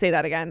 I'm going to say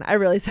that again. I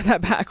really said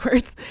that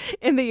backwards.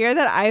 In the year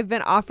that I've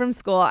been off from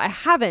school, I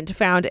haven't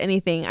found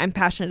anything I'm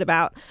passionate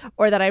about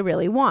or that I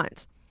really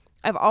want.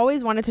 I've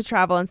always wanted to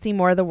travel and see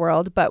more of the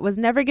world, but was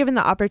never given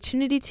the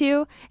opportunity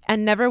to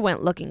and never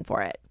went looking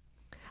for it.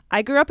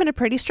 I grew up in a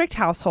pretty strict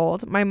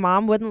household. My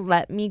mom wouldn't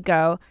let me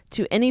go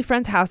to any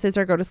friends' houses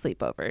or go to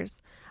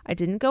sleepovers. I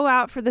didn't go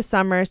out for the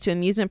summers to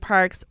amusement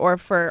parks or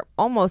for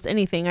almost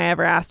anything I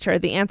ever asked her.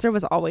 The answer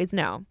was always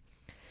no.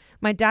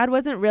 My dad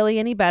wasn't really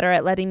any better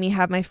at letting me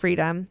have my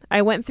freedom.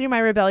 I went through my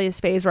rebellious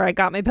phase where I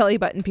got my belly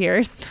button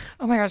pierced.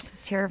 Oh my gosh,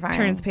 it's terrifying.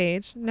 Turns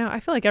page. No, I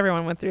feel like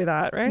everyone went through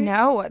that, right?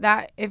 No,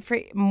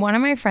 one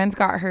of my friends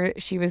got her.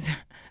 She was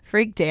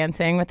freak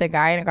dancing with a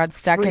guy and it got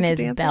stuck in his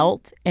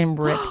belt and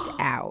ripped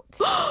out.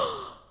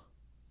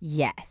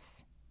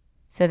 Yes.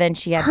 So then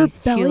she had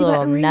these two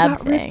little nub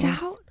things.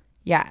 Ripped out?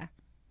 Yeah.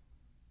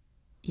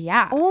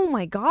 Yeah. Oh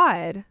my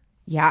God.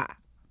 Yeah.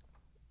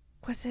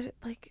 Was it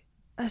like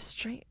a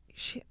straight?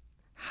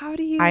 How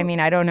do you? I mean,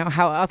 I don't know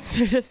how else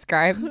to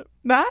describe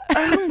that.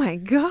 Oh my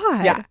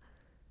God. Yeah.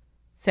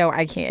 So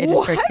I can't. It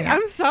just freaks me out.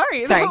 I'm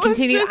sorry. Sorry.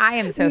 Continue. I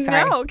am so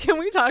sorry. No. Can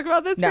we talk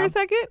about this for a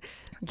second?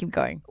 Keep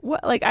going.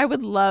 What? Like, I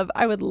would love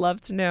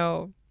to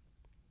know.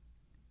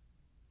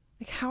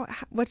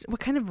 Like what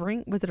kind of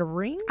ring was it? A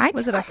ring?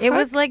 Was it a hook? It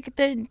was like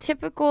the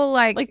typical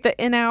like the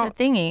in out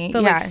the thingy,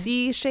 the like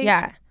C shape.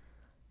 Yeah.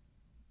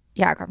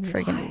 Yeah, it got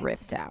freaking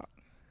ripped out.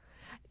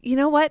 You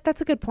know what?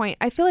 That's a good point.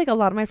 I feel like a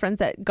lot of my friends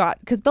that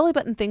because belly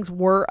button things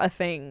were a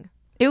thing.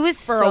 It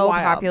was for so a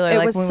while. popular. It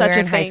like was when such we were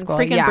a in high thing. school.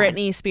 Freaking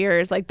Britney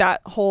Spears, like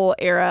that whole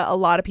era. A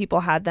lot of people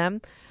had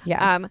them.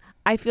 Yes.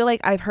 I feel like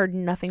I've heard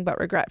nothing but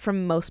regret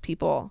from most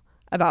people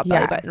about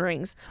belly button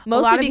rings.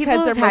 Mostly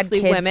because they're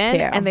mostly women too.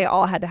 And they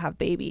all had to have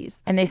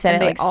babies. And they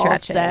said it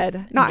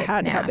stretches. Not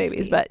had to have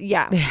babies, but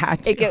yeah. They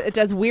had to. It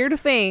does weird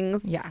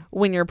things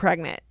when you're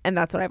pregnant. And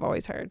that's what I've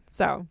always heard.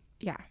 So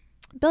yeah.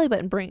 Belly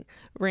button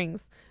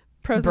rings.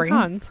 Pros and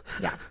cons.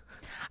 Yeah.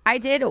 I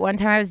did one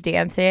time. I was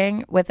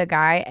dancing with a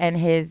guy and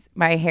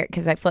my hair,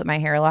 because I flip my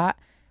hair a lot.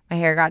 My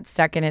hair got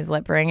stuck in his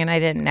lip ring and I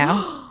didn't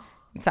know.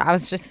 So I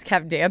was just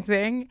kept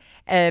dancing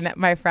and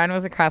my friend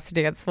was across the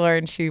dance floor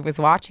and she was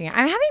watching it.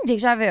 I'm having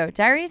deja vu.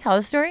 Did I already tell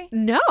the story?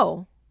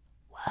 No.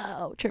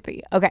 Whoa, trippy.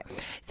 Okay.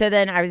 So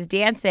then I was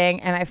dancing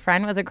and my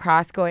friend was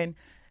across going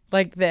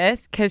like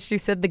this because she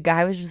said the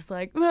guy was just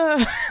like,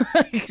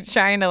 like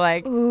trying to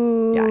like,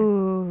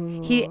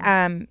 ooh.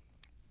 Yeah.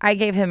 I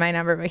gave him my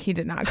number, but he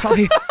did not call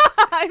you.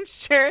 I'm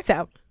sure.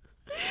 So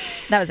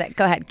That was it.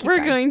 Go ahead. Keep We're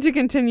going. going to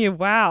continue.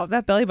 Wow,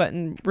 that belly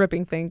button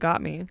ripping thing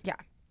got me. Yeah.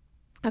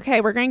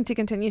 Okay, we're going to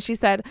continue. She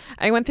said,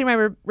 I went through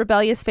my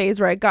rebellious phase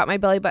where I got my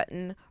belly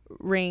button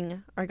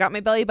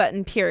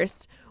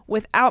pierced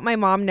without my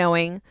mom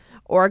knowing,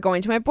 or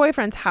going to my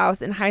boyfriend's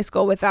house in high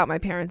school without my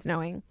parents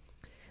knowing,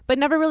 but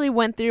never really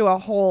went through a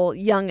whole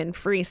young and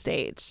free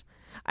stage.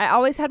 I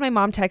always had my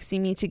mom texting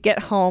me to get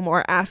home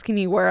or asking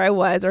me where I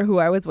was or who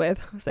I was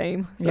with.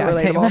 Same. So yeah,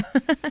 relatable.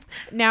 Same.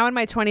 Now in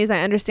my 20s, I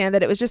understand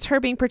that it was just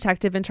her being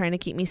protective and trying to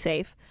keep me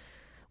safe.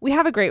 We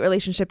have a great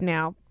relationship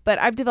now, but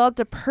I've developed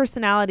a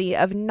personality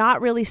of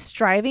not really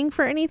striving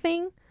for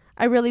anything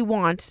I really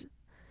want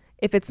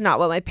if it's not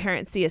what my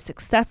parents see as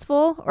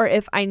successful, or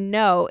if I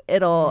know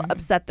it'll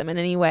upset them in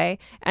any way.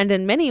 And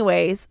in many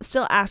ways,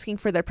 still asking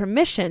for their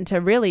permission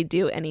to really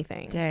do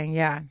anything. Dang,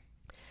 yeah.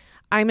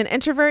 I'm an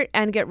introvert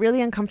and get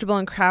really uncomfortable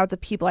in crowds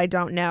of people I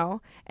don't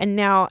know, and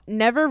now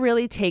never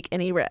really take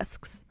any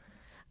risks.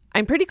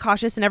 I'm pretty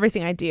cautious in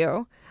everything I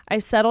do.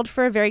 I've settled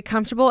for a very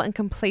comfortable and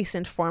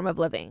complacent form of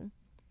living.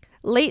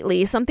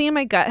 Lately, something in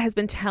my gut has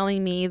been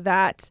telling me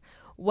that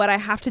what I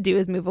have to do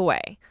is move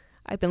away.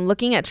 I've been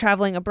looking at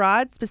traveling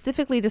abroad,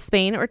 specifically to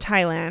Spain or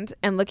Thailand,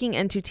 and looking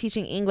into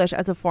teaching English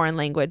as a foreign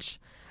language.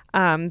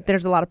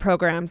 There's a lot of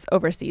programs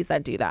overseas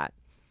that do that.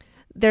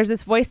 There's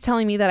this voice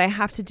telling me that I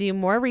have to do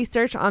more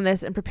research on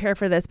this and prepare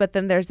for this, but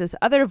then there's this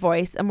other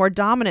voice, a more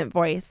dominant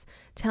voice,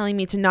 telling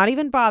me to not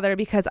even bother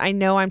because I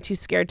know I'm too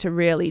scared to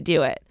really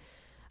do it.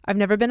 I've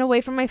never been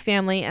away from my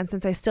family, and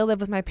since I still live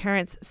with my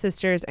parents,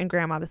 sisters, and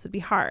grandma, this would be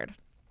hard.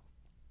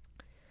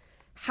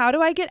 How do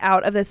I get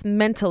out of this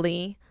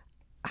mentally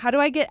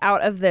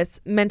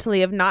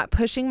of not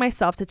pushing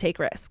myself to take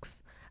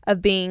risks,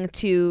 of being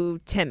too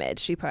timid,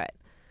 she put,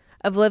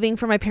 of living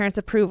for my parents'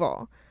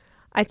 approval?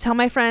 I tell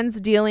my friends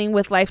dealing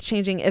with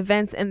life-changing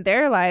events in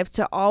their lives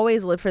to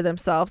always live for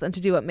themselves and to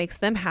do what makes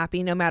them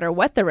happy, no matter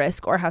what the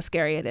risk or how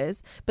scary it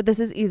is. But this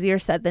is easier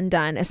said than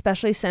done,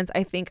 especially since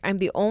I think I'm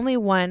the only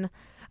one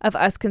of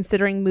us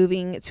considering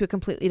moving to a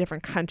completely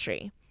different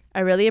country.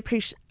 I really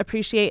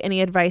appreciate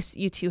any advice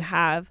you two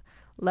have.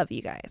 Love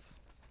you guys.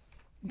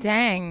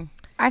 Dang.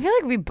 I feel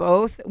like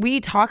we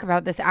talk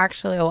about this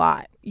actually a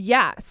lot.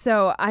 Yeah.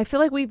 So I feel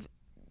like we've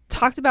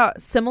talked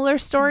about similar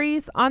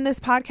stories on this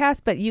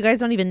podcast, but you guys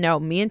don't even know.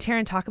 Me and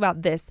Taryn talk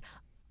about this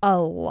a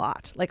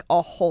lot, like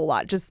a whole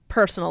lot, just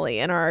personally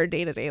in our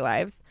day-to-day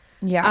lives.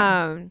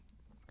 Yeah.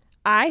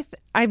 I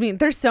mean,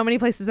 there's so many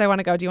places I want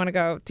to go. Do you want to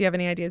go? Do you have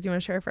any ideas you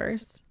want to share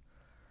first?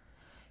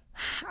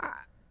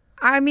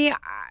 I mean,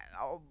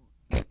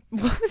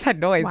 what was that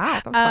noise?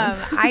 Wow, that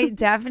was fun. I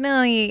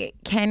definitely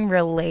can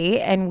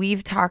relate, and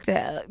we've talked.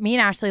 Me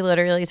and Ashley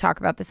literally talk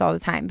about this all the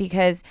time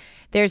because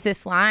there's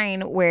this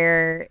line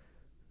where,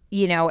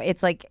 you know,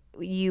 it's like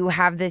you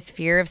have this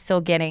fear of still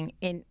getting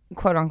in,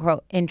 quote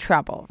unquote, in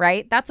trouble,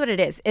 right? That's what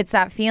it is. It's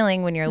that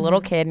feeling when you're a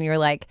little kid and you're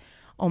like,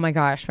 oh my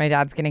gosh, my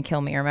dad's gonna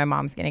kill me or my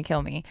mom's gonna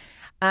kill me.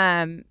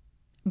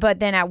 But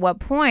then at what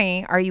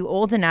point are you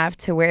old enough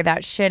to where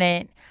that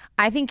shouldn't?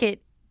 I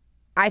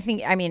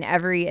mean,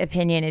 every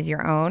opinion is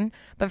your own.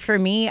 But for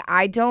me,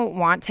 I don't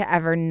want to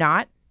ever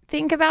not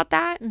think about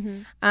that.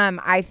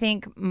 I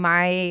think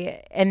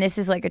and this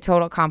is like a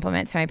total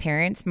compliment to my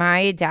parents,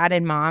 my dad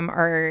and mom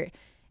are,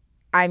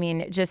 I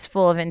mean, just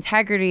full of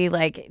integrity.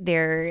 Like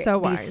they're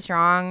these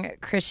strong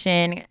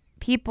Christian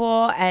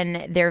people,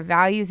 and their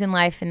values in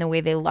life and the way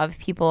they love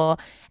people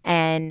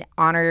and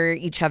honor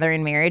each other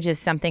in marriage is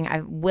something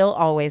I will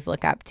always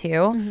look up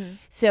to.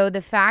 So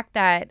the fact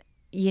that,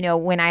 you know,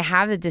 when I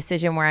have a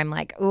decision where I'm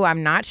like, oh,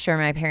 I'm not sure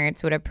my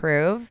parents would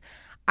approve,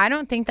 I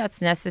don't think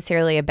that's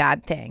necessarily a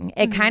bad thing.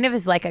 It kind of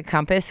is like a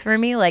compass for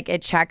me. Like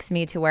it checks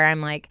me to where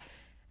I'm like,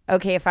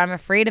 okay, if I'm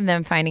afraid of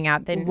them finding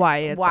out, then why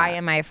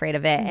am I afraid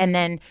of it? And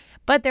then,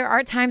 but there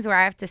are times where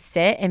I have to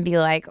sit and be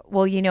like,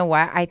 well, you know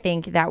what? I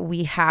think that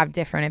we have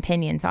different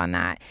opinions on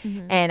that.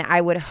 And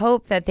I would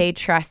hope that they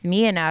trust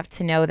me enough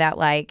to know that,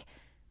 like,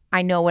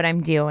 I know what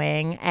I'm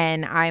doing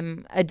and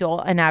I'm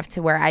adult enough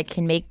to where I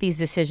can make these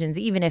decisions,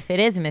 even if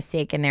it is a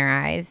mistake in their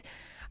eyes.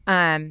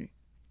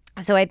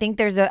 So I think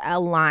there's a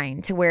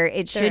line to where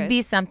it should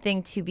be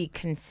something to be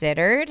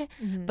considered,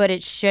 but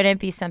it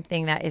shouldn't be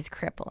something that is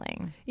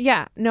crippling.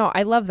 Yeah, no,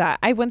 I love that.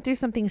 I went through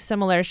something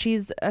similar.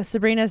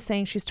 Sabrina's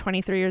saying she's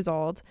 23 years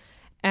old.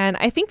 And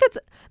I think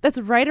that's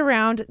right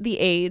around the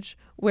age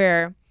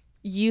where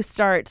you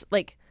start,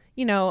 like,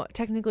 you know,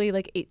 technically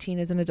like 18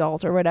 is an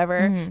adult or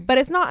whatever, but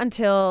it's not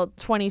until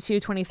 22,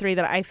 23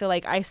 that I feel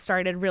like I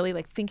started really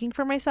like thinking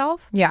for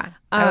myself. Yeah,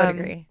 I would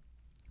agree.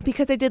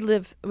 Because I did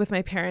live with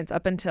my parents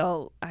up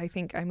until I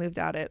think I moved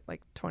out at like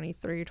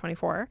 23 or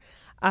 24.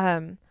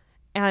 And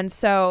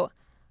so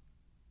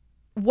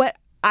what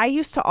I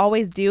used to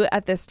always do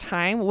at this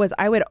time was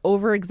I would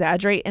over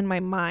exaggerate in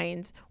my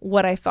mind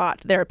what I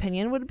thought their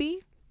opinion would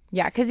be.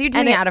 Yeah, because you're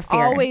doing it out of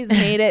fear. Always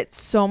made it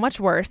so much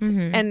worse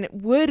and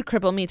would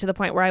cripple me to the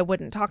point where I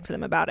wouldn't talk to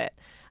them about it.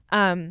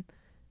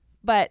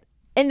 But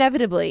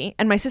inevitably,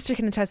 and my sister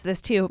can attest to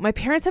this too, my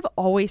parents have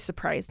always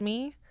surprised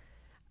me.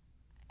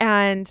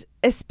 And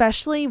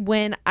especially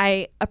when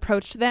I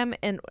approach them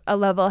in a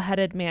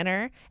level-headed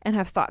manner and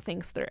have thought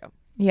things through.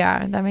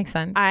 Yeah, that makes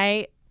sense.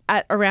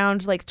 At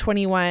around like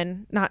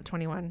 21, not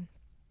 21,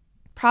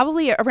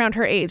 probably around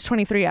her age,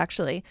 23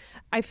 actually,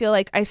 I feel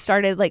like I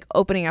started like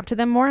opening up to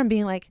them more and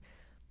being like,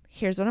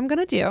 here's what I'm going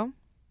to do.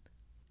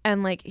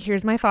 And like,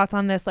 here's my thoughts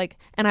on this. Like,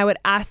 and I would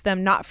ask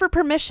them not for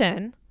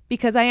permission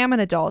because I am an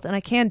adult and I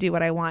can do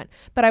what I want,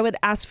 but I would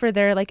ask for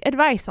their like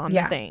advice on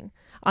the thing,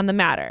 on the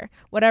matter,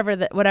 whatever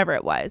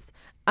it was.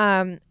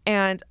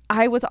 And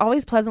I was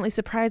always pleasantly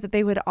surprised that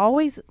they would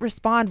always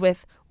respond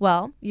with,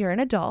 well, you're an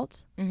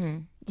adult.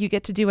 Mm-hmm. You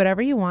get to do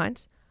whatever you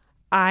want.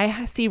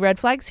 I see red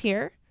flags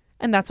here,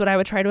 and that's what I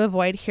would try to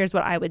avoid. Here's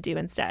what I would do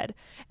instead.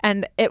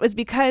 And it was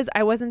because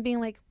I wasn't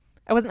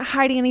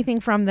hiding anything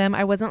from them.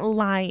 I wasn't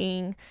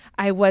lying.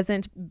 I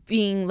wasn't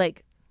being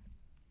like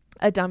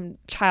a dumb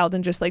child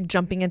and just like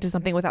jumping into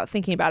something without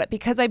thinking about it.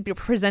 Because I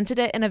presented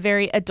it in a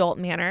very adult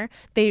manner,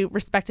 they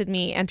respected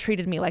me and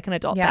treated me like an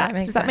adult. Yeah,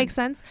 Does that make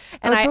sense?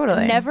 And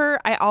totally.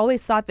 I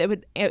always thought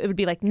that it would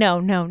be like, no,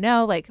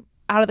 like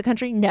out of the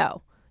country,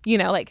 no. You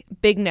know, like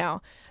big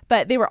no.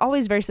 But they were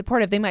always very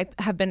supportive. They might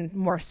have been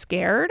more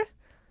scared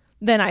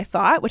than I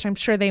thought, which I'm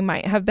sure they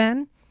might have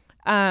been.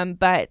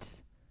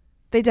 But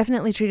they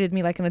definitely treated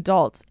me like an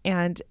adult.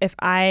 And if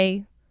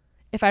I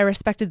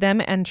respected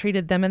them and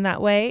treated them in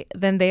that way,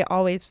 then they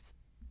always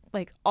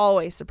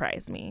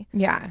surprised me.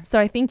 Yeah.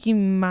 So I think you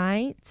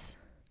might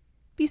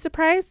be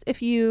surprised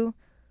if you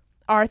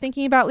are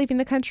thinking about leaving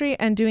the country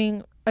and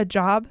doing a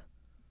job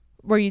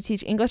where you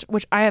teach English,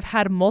 which I have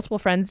had multiple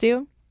friends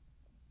do.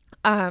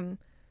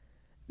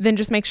 Then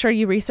just make sure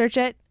you research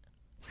it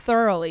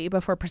thoroughly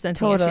before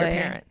presenting it to your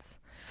parents.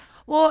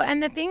 Well,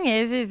 and the thing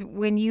is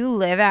when you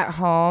live at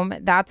home,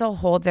 that's a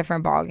whole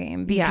different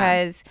ballgame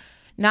because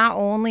not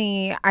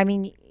only, I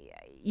mean,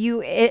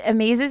 it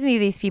amazes me,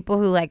 these people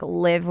who like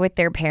live with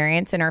their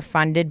parents and are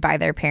funded by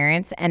their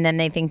parents, and then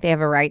they think they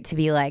have a right to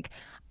be like,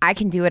 I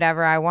can do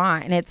whatever I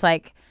want. And it's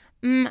like,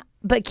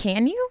 but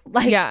can you?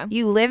 Like,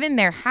 you live in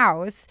their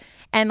house.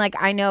 And like,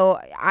 I know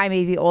I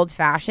may be old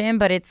fashioned,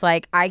 but it's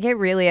like, I get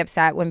really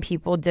upset when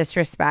people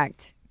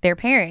disrespect their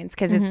parents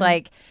because it's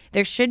like,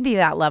 there should be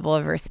that level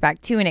of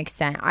respect to an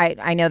extent.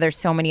 I know there's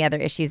so many other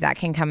issues that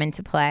can come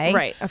into play.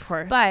 Right, of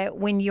course. But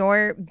when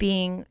you're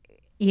being,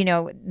 you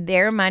know,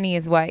 their money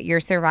is what you're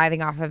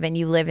surviving off of and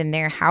you live in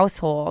their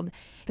household,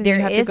 then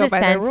there is a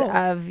sense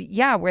of,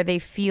 where they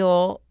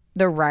feel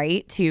the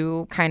right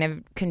to kind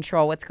of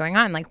control what's going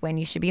on, like when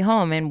you should be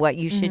home and what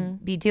you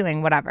should be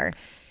doing, whatever.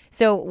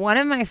 So one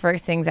of my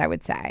first things I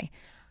would say,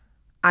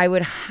 I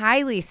would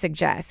highly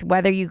suggest,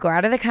 whether you go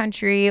out of the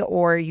country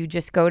or you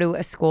just go to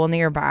a school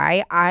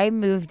nearby. I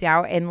moved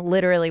out and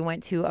literally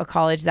went to a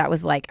college that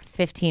was like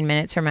 15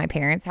 minutes from my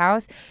parents'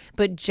 house.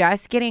 But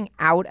just getting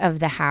out of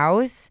the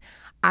house,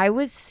 I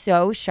was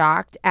so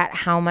shocked at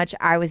how much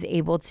I was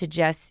able to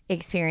just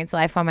experience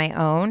life on my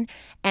own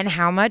and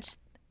how much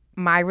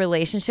my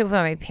relationship with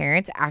my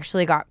parents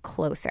actually got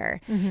closer.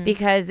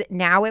 Because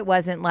now it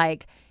wasn't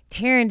like,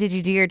 Taryn, did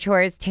you do your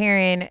chores?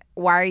 Taryn,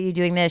 why are you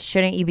doing this?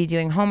 Shouldn't you be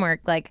doing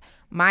homework? Like,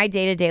 my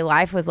day-to-day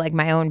life was like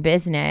my own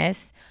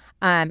business.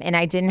 And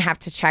I didn't have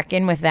to check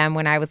in with them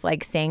when I was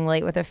like staying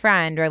late with a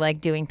friend or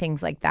like doing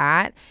things like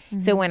that.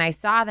 So when I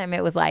saw them,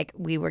 it was like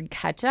we would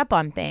catch up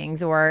on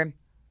things or,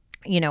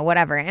 you know,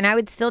 whatever. And I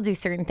would still do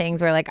certain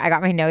things where like I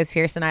got my nose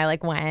pierced and I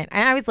like went.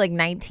 And I was like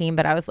 19,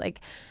 but I was like,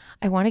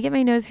 I want to get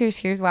my nose pierced.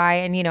 Here's why.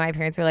 And, you know, my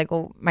parents were like,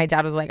 well, my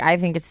dad was like, I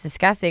think it's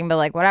disgusting, but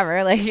like,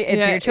 whatever. Like,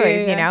 it's your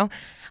choice, you know?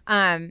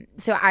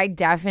 So I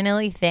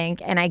definitely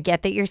think, and I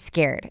get that you're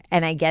scared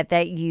and I get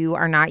that you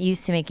are not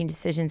used to making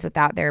decisions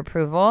without their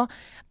approval,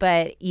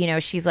 but you know,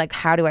 she's like,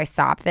 how do I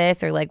stop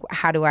this? Or like,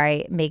 how do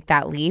I make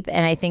that leap?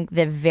 And I think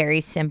the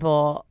very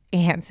simple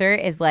answer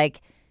is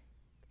like,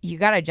 you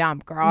got to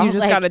jump, girl. You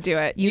just got to do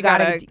it. You got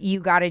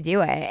to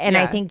do it. And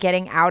I think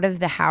getting out of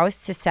the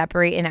house to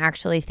separate and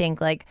actually think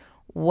like,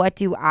 what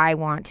do I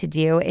want to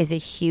do is a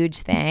huge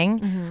thing.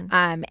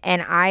 And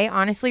I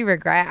honestly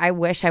I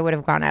wish I would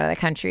have gone out of the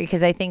country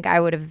because I think I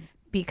would have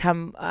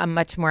become a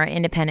much more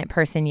independent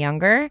person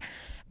younger.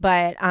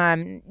 But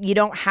you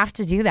don't have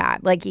to do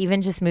that. Like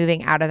even just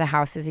moving out of the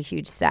house is a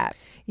huge step.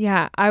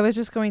 Yeah, I was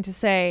just going to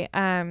say,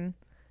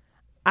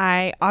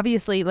 I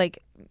obviously like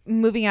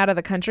moving out of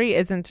the country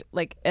isn't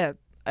like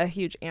a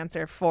huge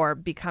answer for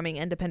becoming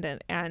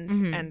independent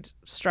and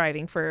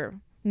striving for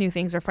new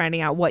things or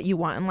finding out what you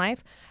want in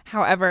life.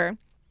 However,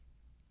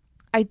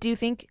 I do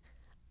think,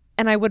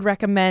 and I would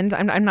recommend,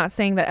 I'm not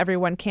saying that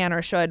everyone can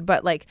or should,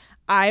 but like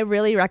I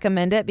really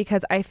recommend it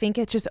because I think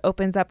it just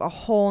opens up a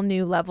whole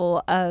new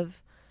level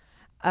of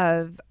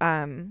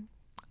a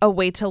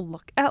way to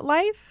look at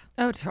life.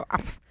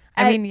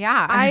 I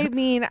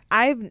mean,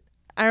 I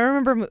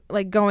remember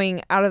like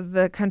going out of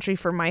the country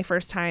for my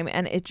first time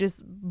and it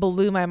just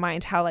blew my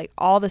mind how like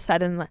all of a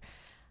sudden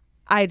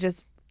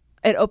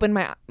it opened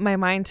my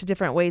mind to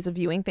different ways of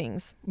viewing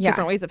things,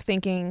 different ways of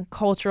thinking,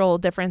 cultural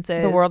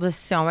differences. The world is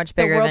so much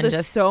bigger.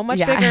 So much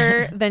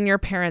bigger than your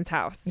parents'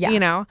 house, you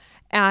know?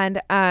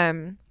 And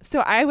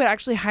so I would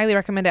actually highly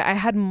recommend it. I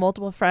had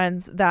multiple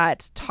friends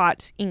that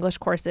taught English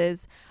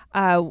courses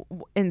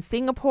in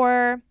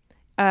Singapore,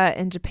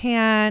 in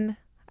Japan,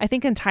 I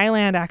think in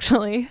Thailand,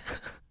 actually.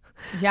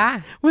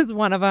 Yeah. was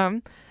one of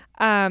them.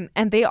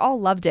 And they all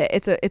loved it.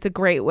 It's a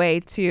great way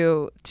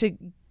to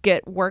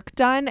get work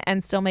done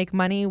and still make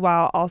money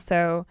while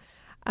also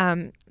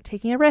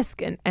taking a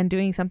risk and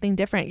doing something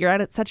different. You're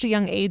at such a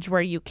young age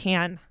where you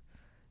can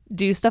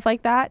do stuff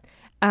like that.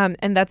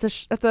 And that's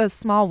a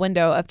small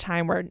window of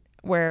time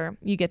where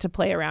you get to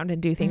play around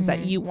and do things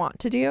that you want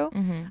to do.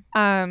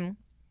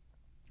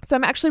 So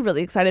I'm actually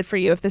really excited for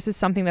you. If this is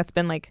something that's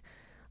been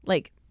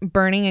like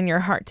burning in your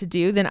heart to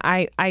do, then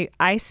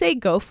I say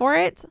go for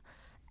it.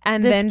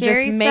 And then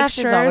just make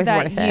sure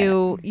that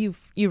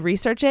you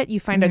research it, you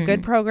find a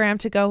good program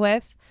to go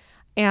with,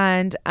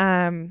 and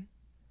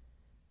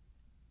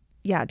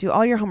do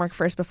all your homework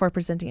first before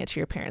presenting it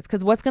to your parents.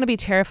 Because what's going to be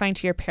terrifying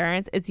to your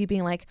parents is you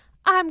being like,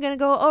 I'm going to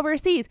go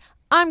overseas,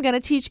 I'm going to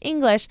teach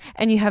English,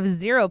 and you have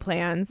zero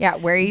plans. Yeah,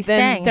 where are you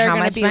staying? How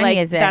much money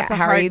is it?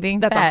 How are you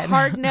being fed? That's a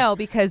hard no,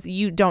 because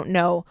you don't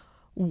know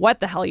what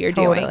the hell you're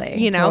doing,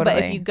 you know?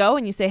 But if you go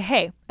and you say,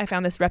 hey, I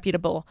found this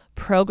reputable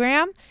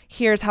program,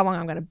 here's how long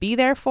I'm going to be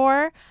there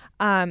for.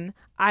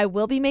 I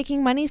will be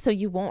making money, so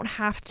you won't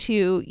have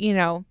to, you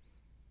know,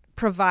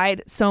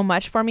 provide so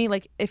much for me.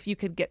 Like, if you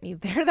could get me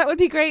there, that would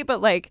be great. But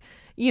like,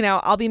 you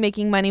know, I'll be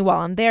making money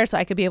while I'm there, so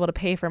I could be able to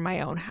pay for my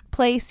own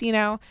place, you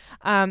know?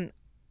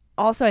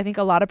 Also, I think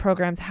a lot of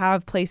programs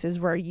have places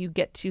where you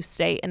get to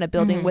stay in a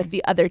building with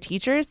the other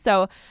teachers.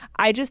 So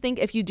I just think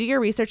if you do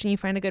your research and you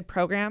find a good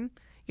program,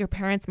 your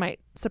parents might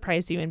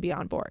surprise you and be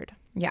on board.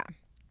 Yeah.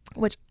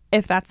 Which,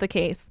 if that's the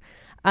case,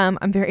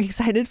 I'm very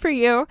excited for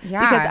you.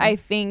 Yeah. Because I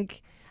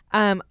think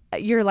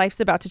your life's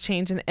about to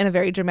change in a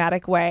very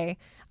dramatic way.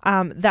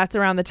 That's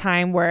around the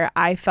time where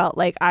I felt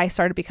like I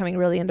started becoming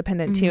really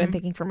independent too, and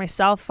thinking for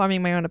myself,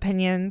 forming my own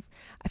opinions.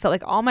 I felt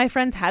like all my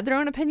friends had their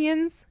own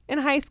opinions in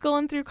high school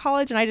and through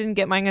college, and I didn't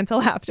get mine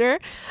until after.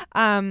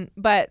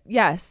 But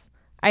yes,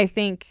 I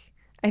think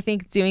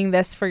doing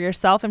this for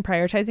yourself and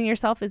prioritizing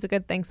yourself is a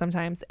good thing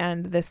sometimes.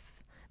 And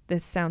this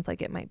sounds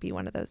like it might be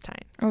one of those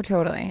times. Oh,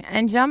 totally.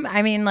 And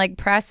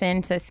press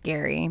into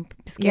scary.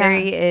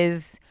 Scary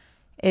is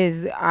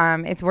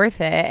it's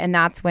worth it. And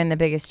that's when the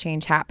biggest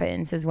change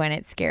happens, is when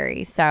it's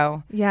scary.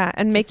 So yeah.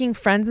 And making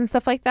friends and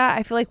stuff like that.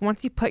 I feel like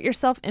once you put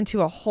yourself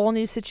into a whole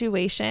new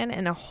situation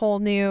and a whole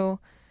new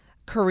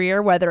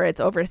career, whether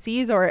it's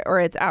overseas or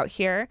it's out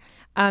here,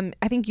 I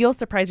think you'll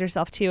surprise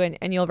yourself too,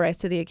 and you'll rise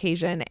to the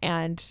occasion.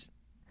 And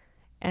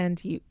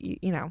you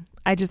know,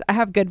 I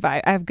have good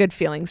vibe. I have good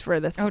feelings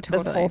for this.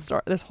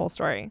 This whole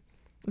story.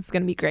 It's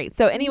going to be great.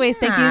 So anyways,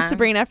 thank you,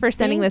 Sabrina, for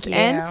sending this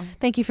in.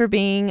 Thank you for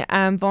being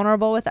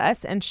vulnerable with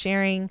us and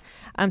sharing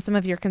some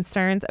of your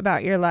concerns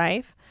about your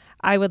life.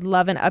 I would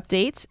love an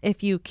update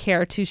if you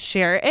care to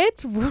share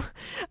it.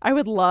 I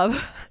would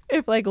love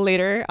if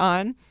later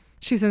on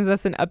she sends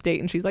us an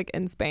update and she's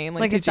in Spain,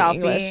 like a selfie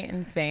English.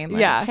 In Spain.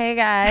 Yeah. Hey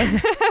guys.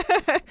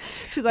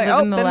 She's like,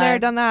 been there,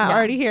 done that,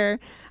 already here.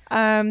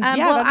 Well,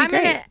 that'd be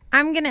great.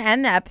 I'm gonna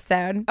end the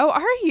episode. Oh,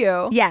 are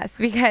you? Yes,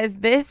 because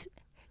this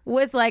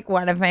was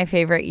one of my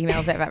favorite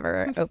emails I've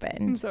ever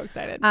opened. I'm so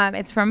excited.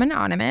 It's from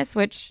Anonymous,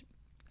 which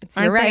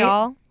Aren't you're right. They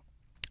all?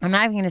 I'm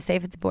not even gonna say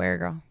if it's a boy or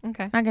girl.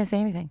 Okay. I'm not gonna say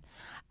anything.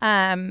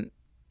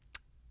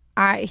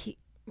 He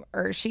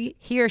or she.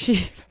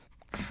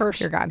 Hirsch.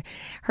 Dear God.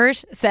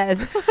 Hirsch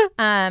says,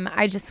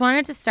 I just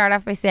wanted to start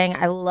off by saying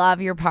I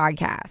love your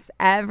podcast.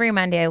 Every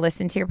Monday I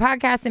listen to your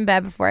podcast in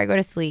bed before I go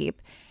to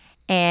sleep.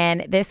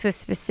 And this was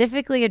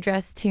specifically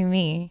addressed to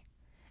me.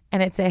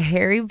 And it's a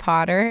Harry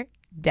Potter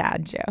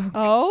dad joke.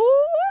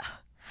 Oh?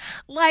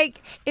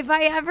 If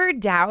I ever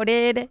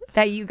doubted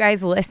that you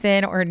guys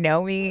listen or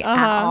know me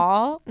at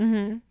all,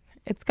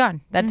 it's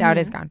gone. That doubt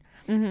is gone.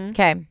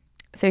 Okay.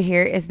 So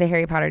here is the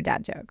Harry Potter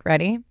dad joke.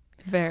 Ready?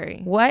 Very.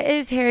 What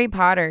is Harry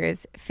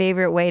Potter's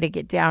favorite way to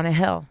get down a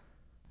hill?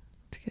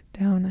 To get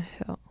down a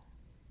hill.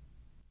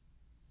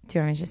 Do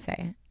you want me to just say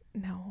it?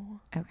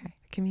 No. Okay.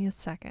 Give me a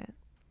second.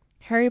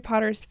 Harry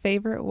Potter's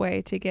favorite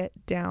way to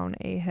get down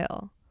a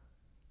hill.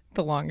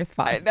 The longest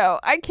pause. No,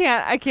 I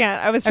can't.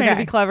 I was trying to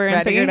be clever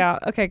and figure it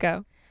out. Okay,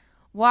 go.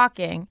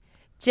 Walking.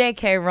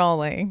 J.K.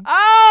 Rowling.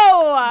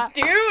 Oh!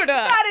 Dude.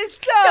 That is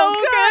so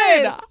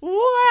good.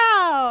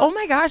 Wow. Oh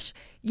my gosh.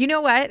 You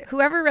know what?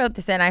 Whoever wrote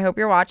this in, I hope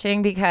you're watching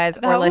or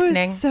listening.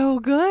 That was so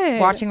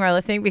good. Watching or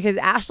listening, because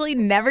Ashley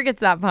never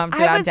gets that pumped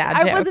about dad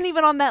jokes. I wasn't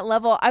even on that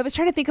level. I was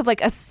trying to think of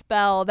a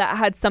spell that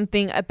had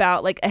something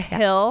about a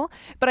hill,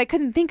 but I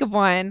couldn't think of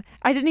one.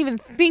 I didn't even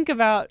think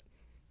about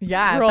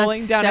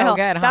rolling down a hill.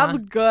 Good, huh? That's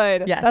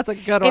good. Yes. That's a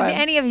good one. If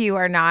any of you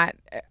are I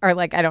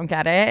don't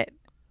get it,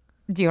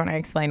 do you want to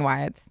explain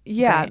why it's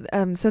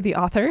great? So the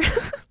author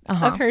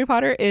of Harry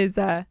Potter is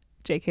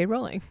J.K.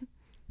 Rowling.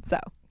 So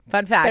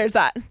fun fact. There's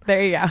that.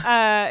 There you go.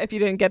 If you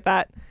didn't get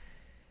that.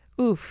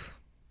 Oof.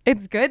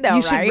 It's good though,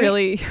 You right? should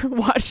really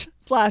watch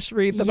 /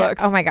 read the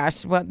books. Oh my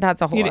gosh. Well,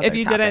 that's a whole other If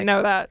you topic. didn't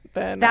know that,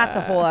 then That's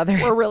a whole other.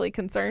 We're really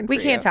concerned. We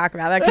for can't you. talk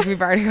about that because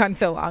we've already gone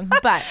so long.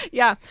 But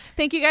Yeah.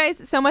 Thank you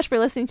guys so much for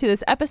listening to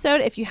this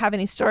episode. If you have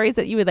any stories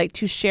that you would like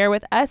to share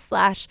with us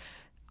 /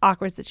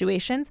 awkward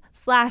situations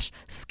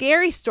 /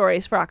 scary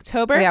stories for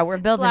October. Yeah, we're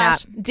building up.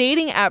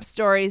 Dating app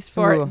stories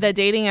for Ooh. the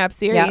dating app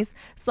series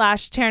 /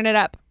 tearing it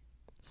up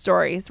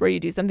stories where you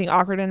do something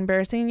awkward and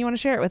embarrassing and you want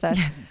to share it with us.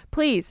 Yes.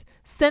 Please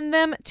send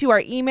them to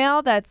our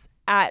email that's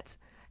at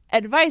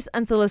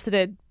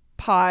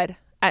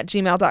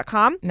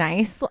adviceunsolicitedpod@gmail.com.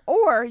 nice.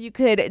 Or you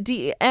could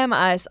DM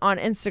us on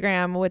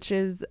Instagram, which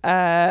is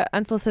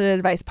Unsolicited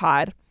Advice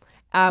Pod.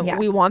 Yes.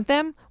 We want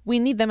them. We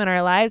need them in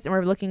our lives, and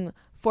we're looking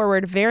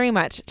forward very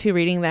much to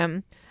reading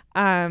them.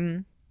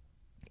 And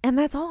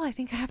that's all I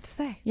think I have to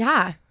say.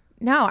 Yeah.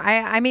 No,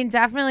 I mean,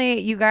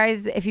 definitely, you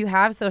guys, if you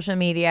have social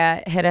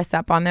media, hit us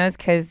up on those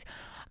because,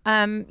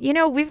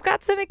 we've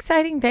got some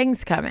exciting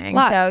things coming.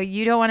 Lots. So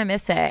you don't want to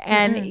miss it.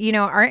 And,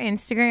 our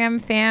Instagram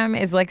fam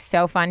is like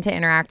so fun to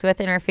interact with,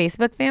 and our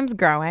Facebook fam's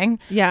growing.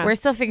 Yeah. We're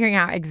still figuring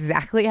out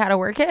exactly how to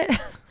work it.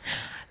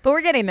 But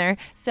we're getting there.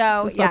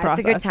 So, It's a slow it's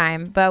a good process.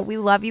 time. But we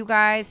love you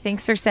guys.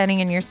 Thanks for sending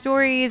in your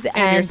stories.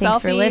 And your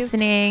thanks for selfies.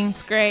 listening.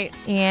 It's great.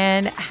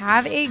 And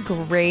have a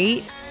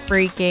great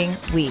freaking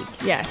week.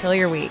 Yes. Kill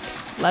your weeks.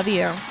 Love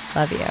you.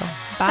 Love you.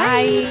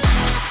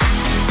 Bye.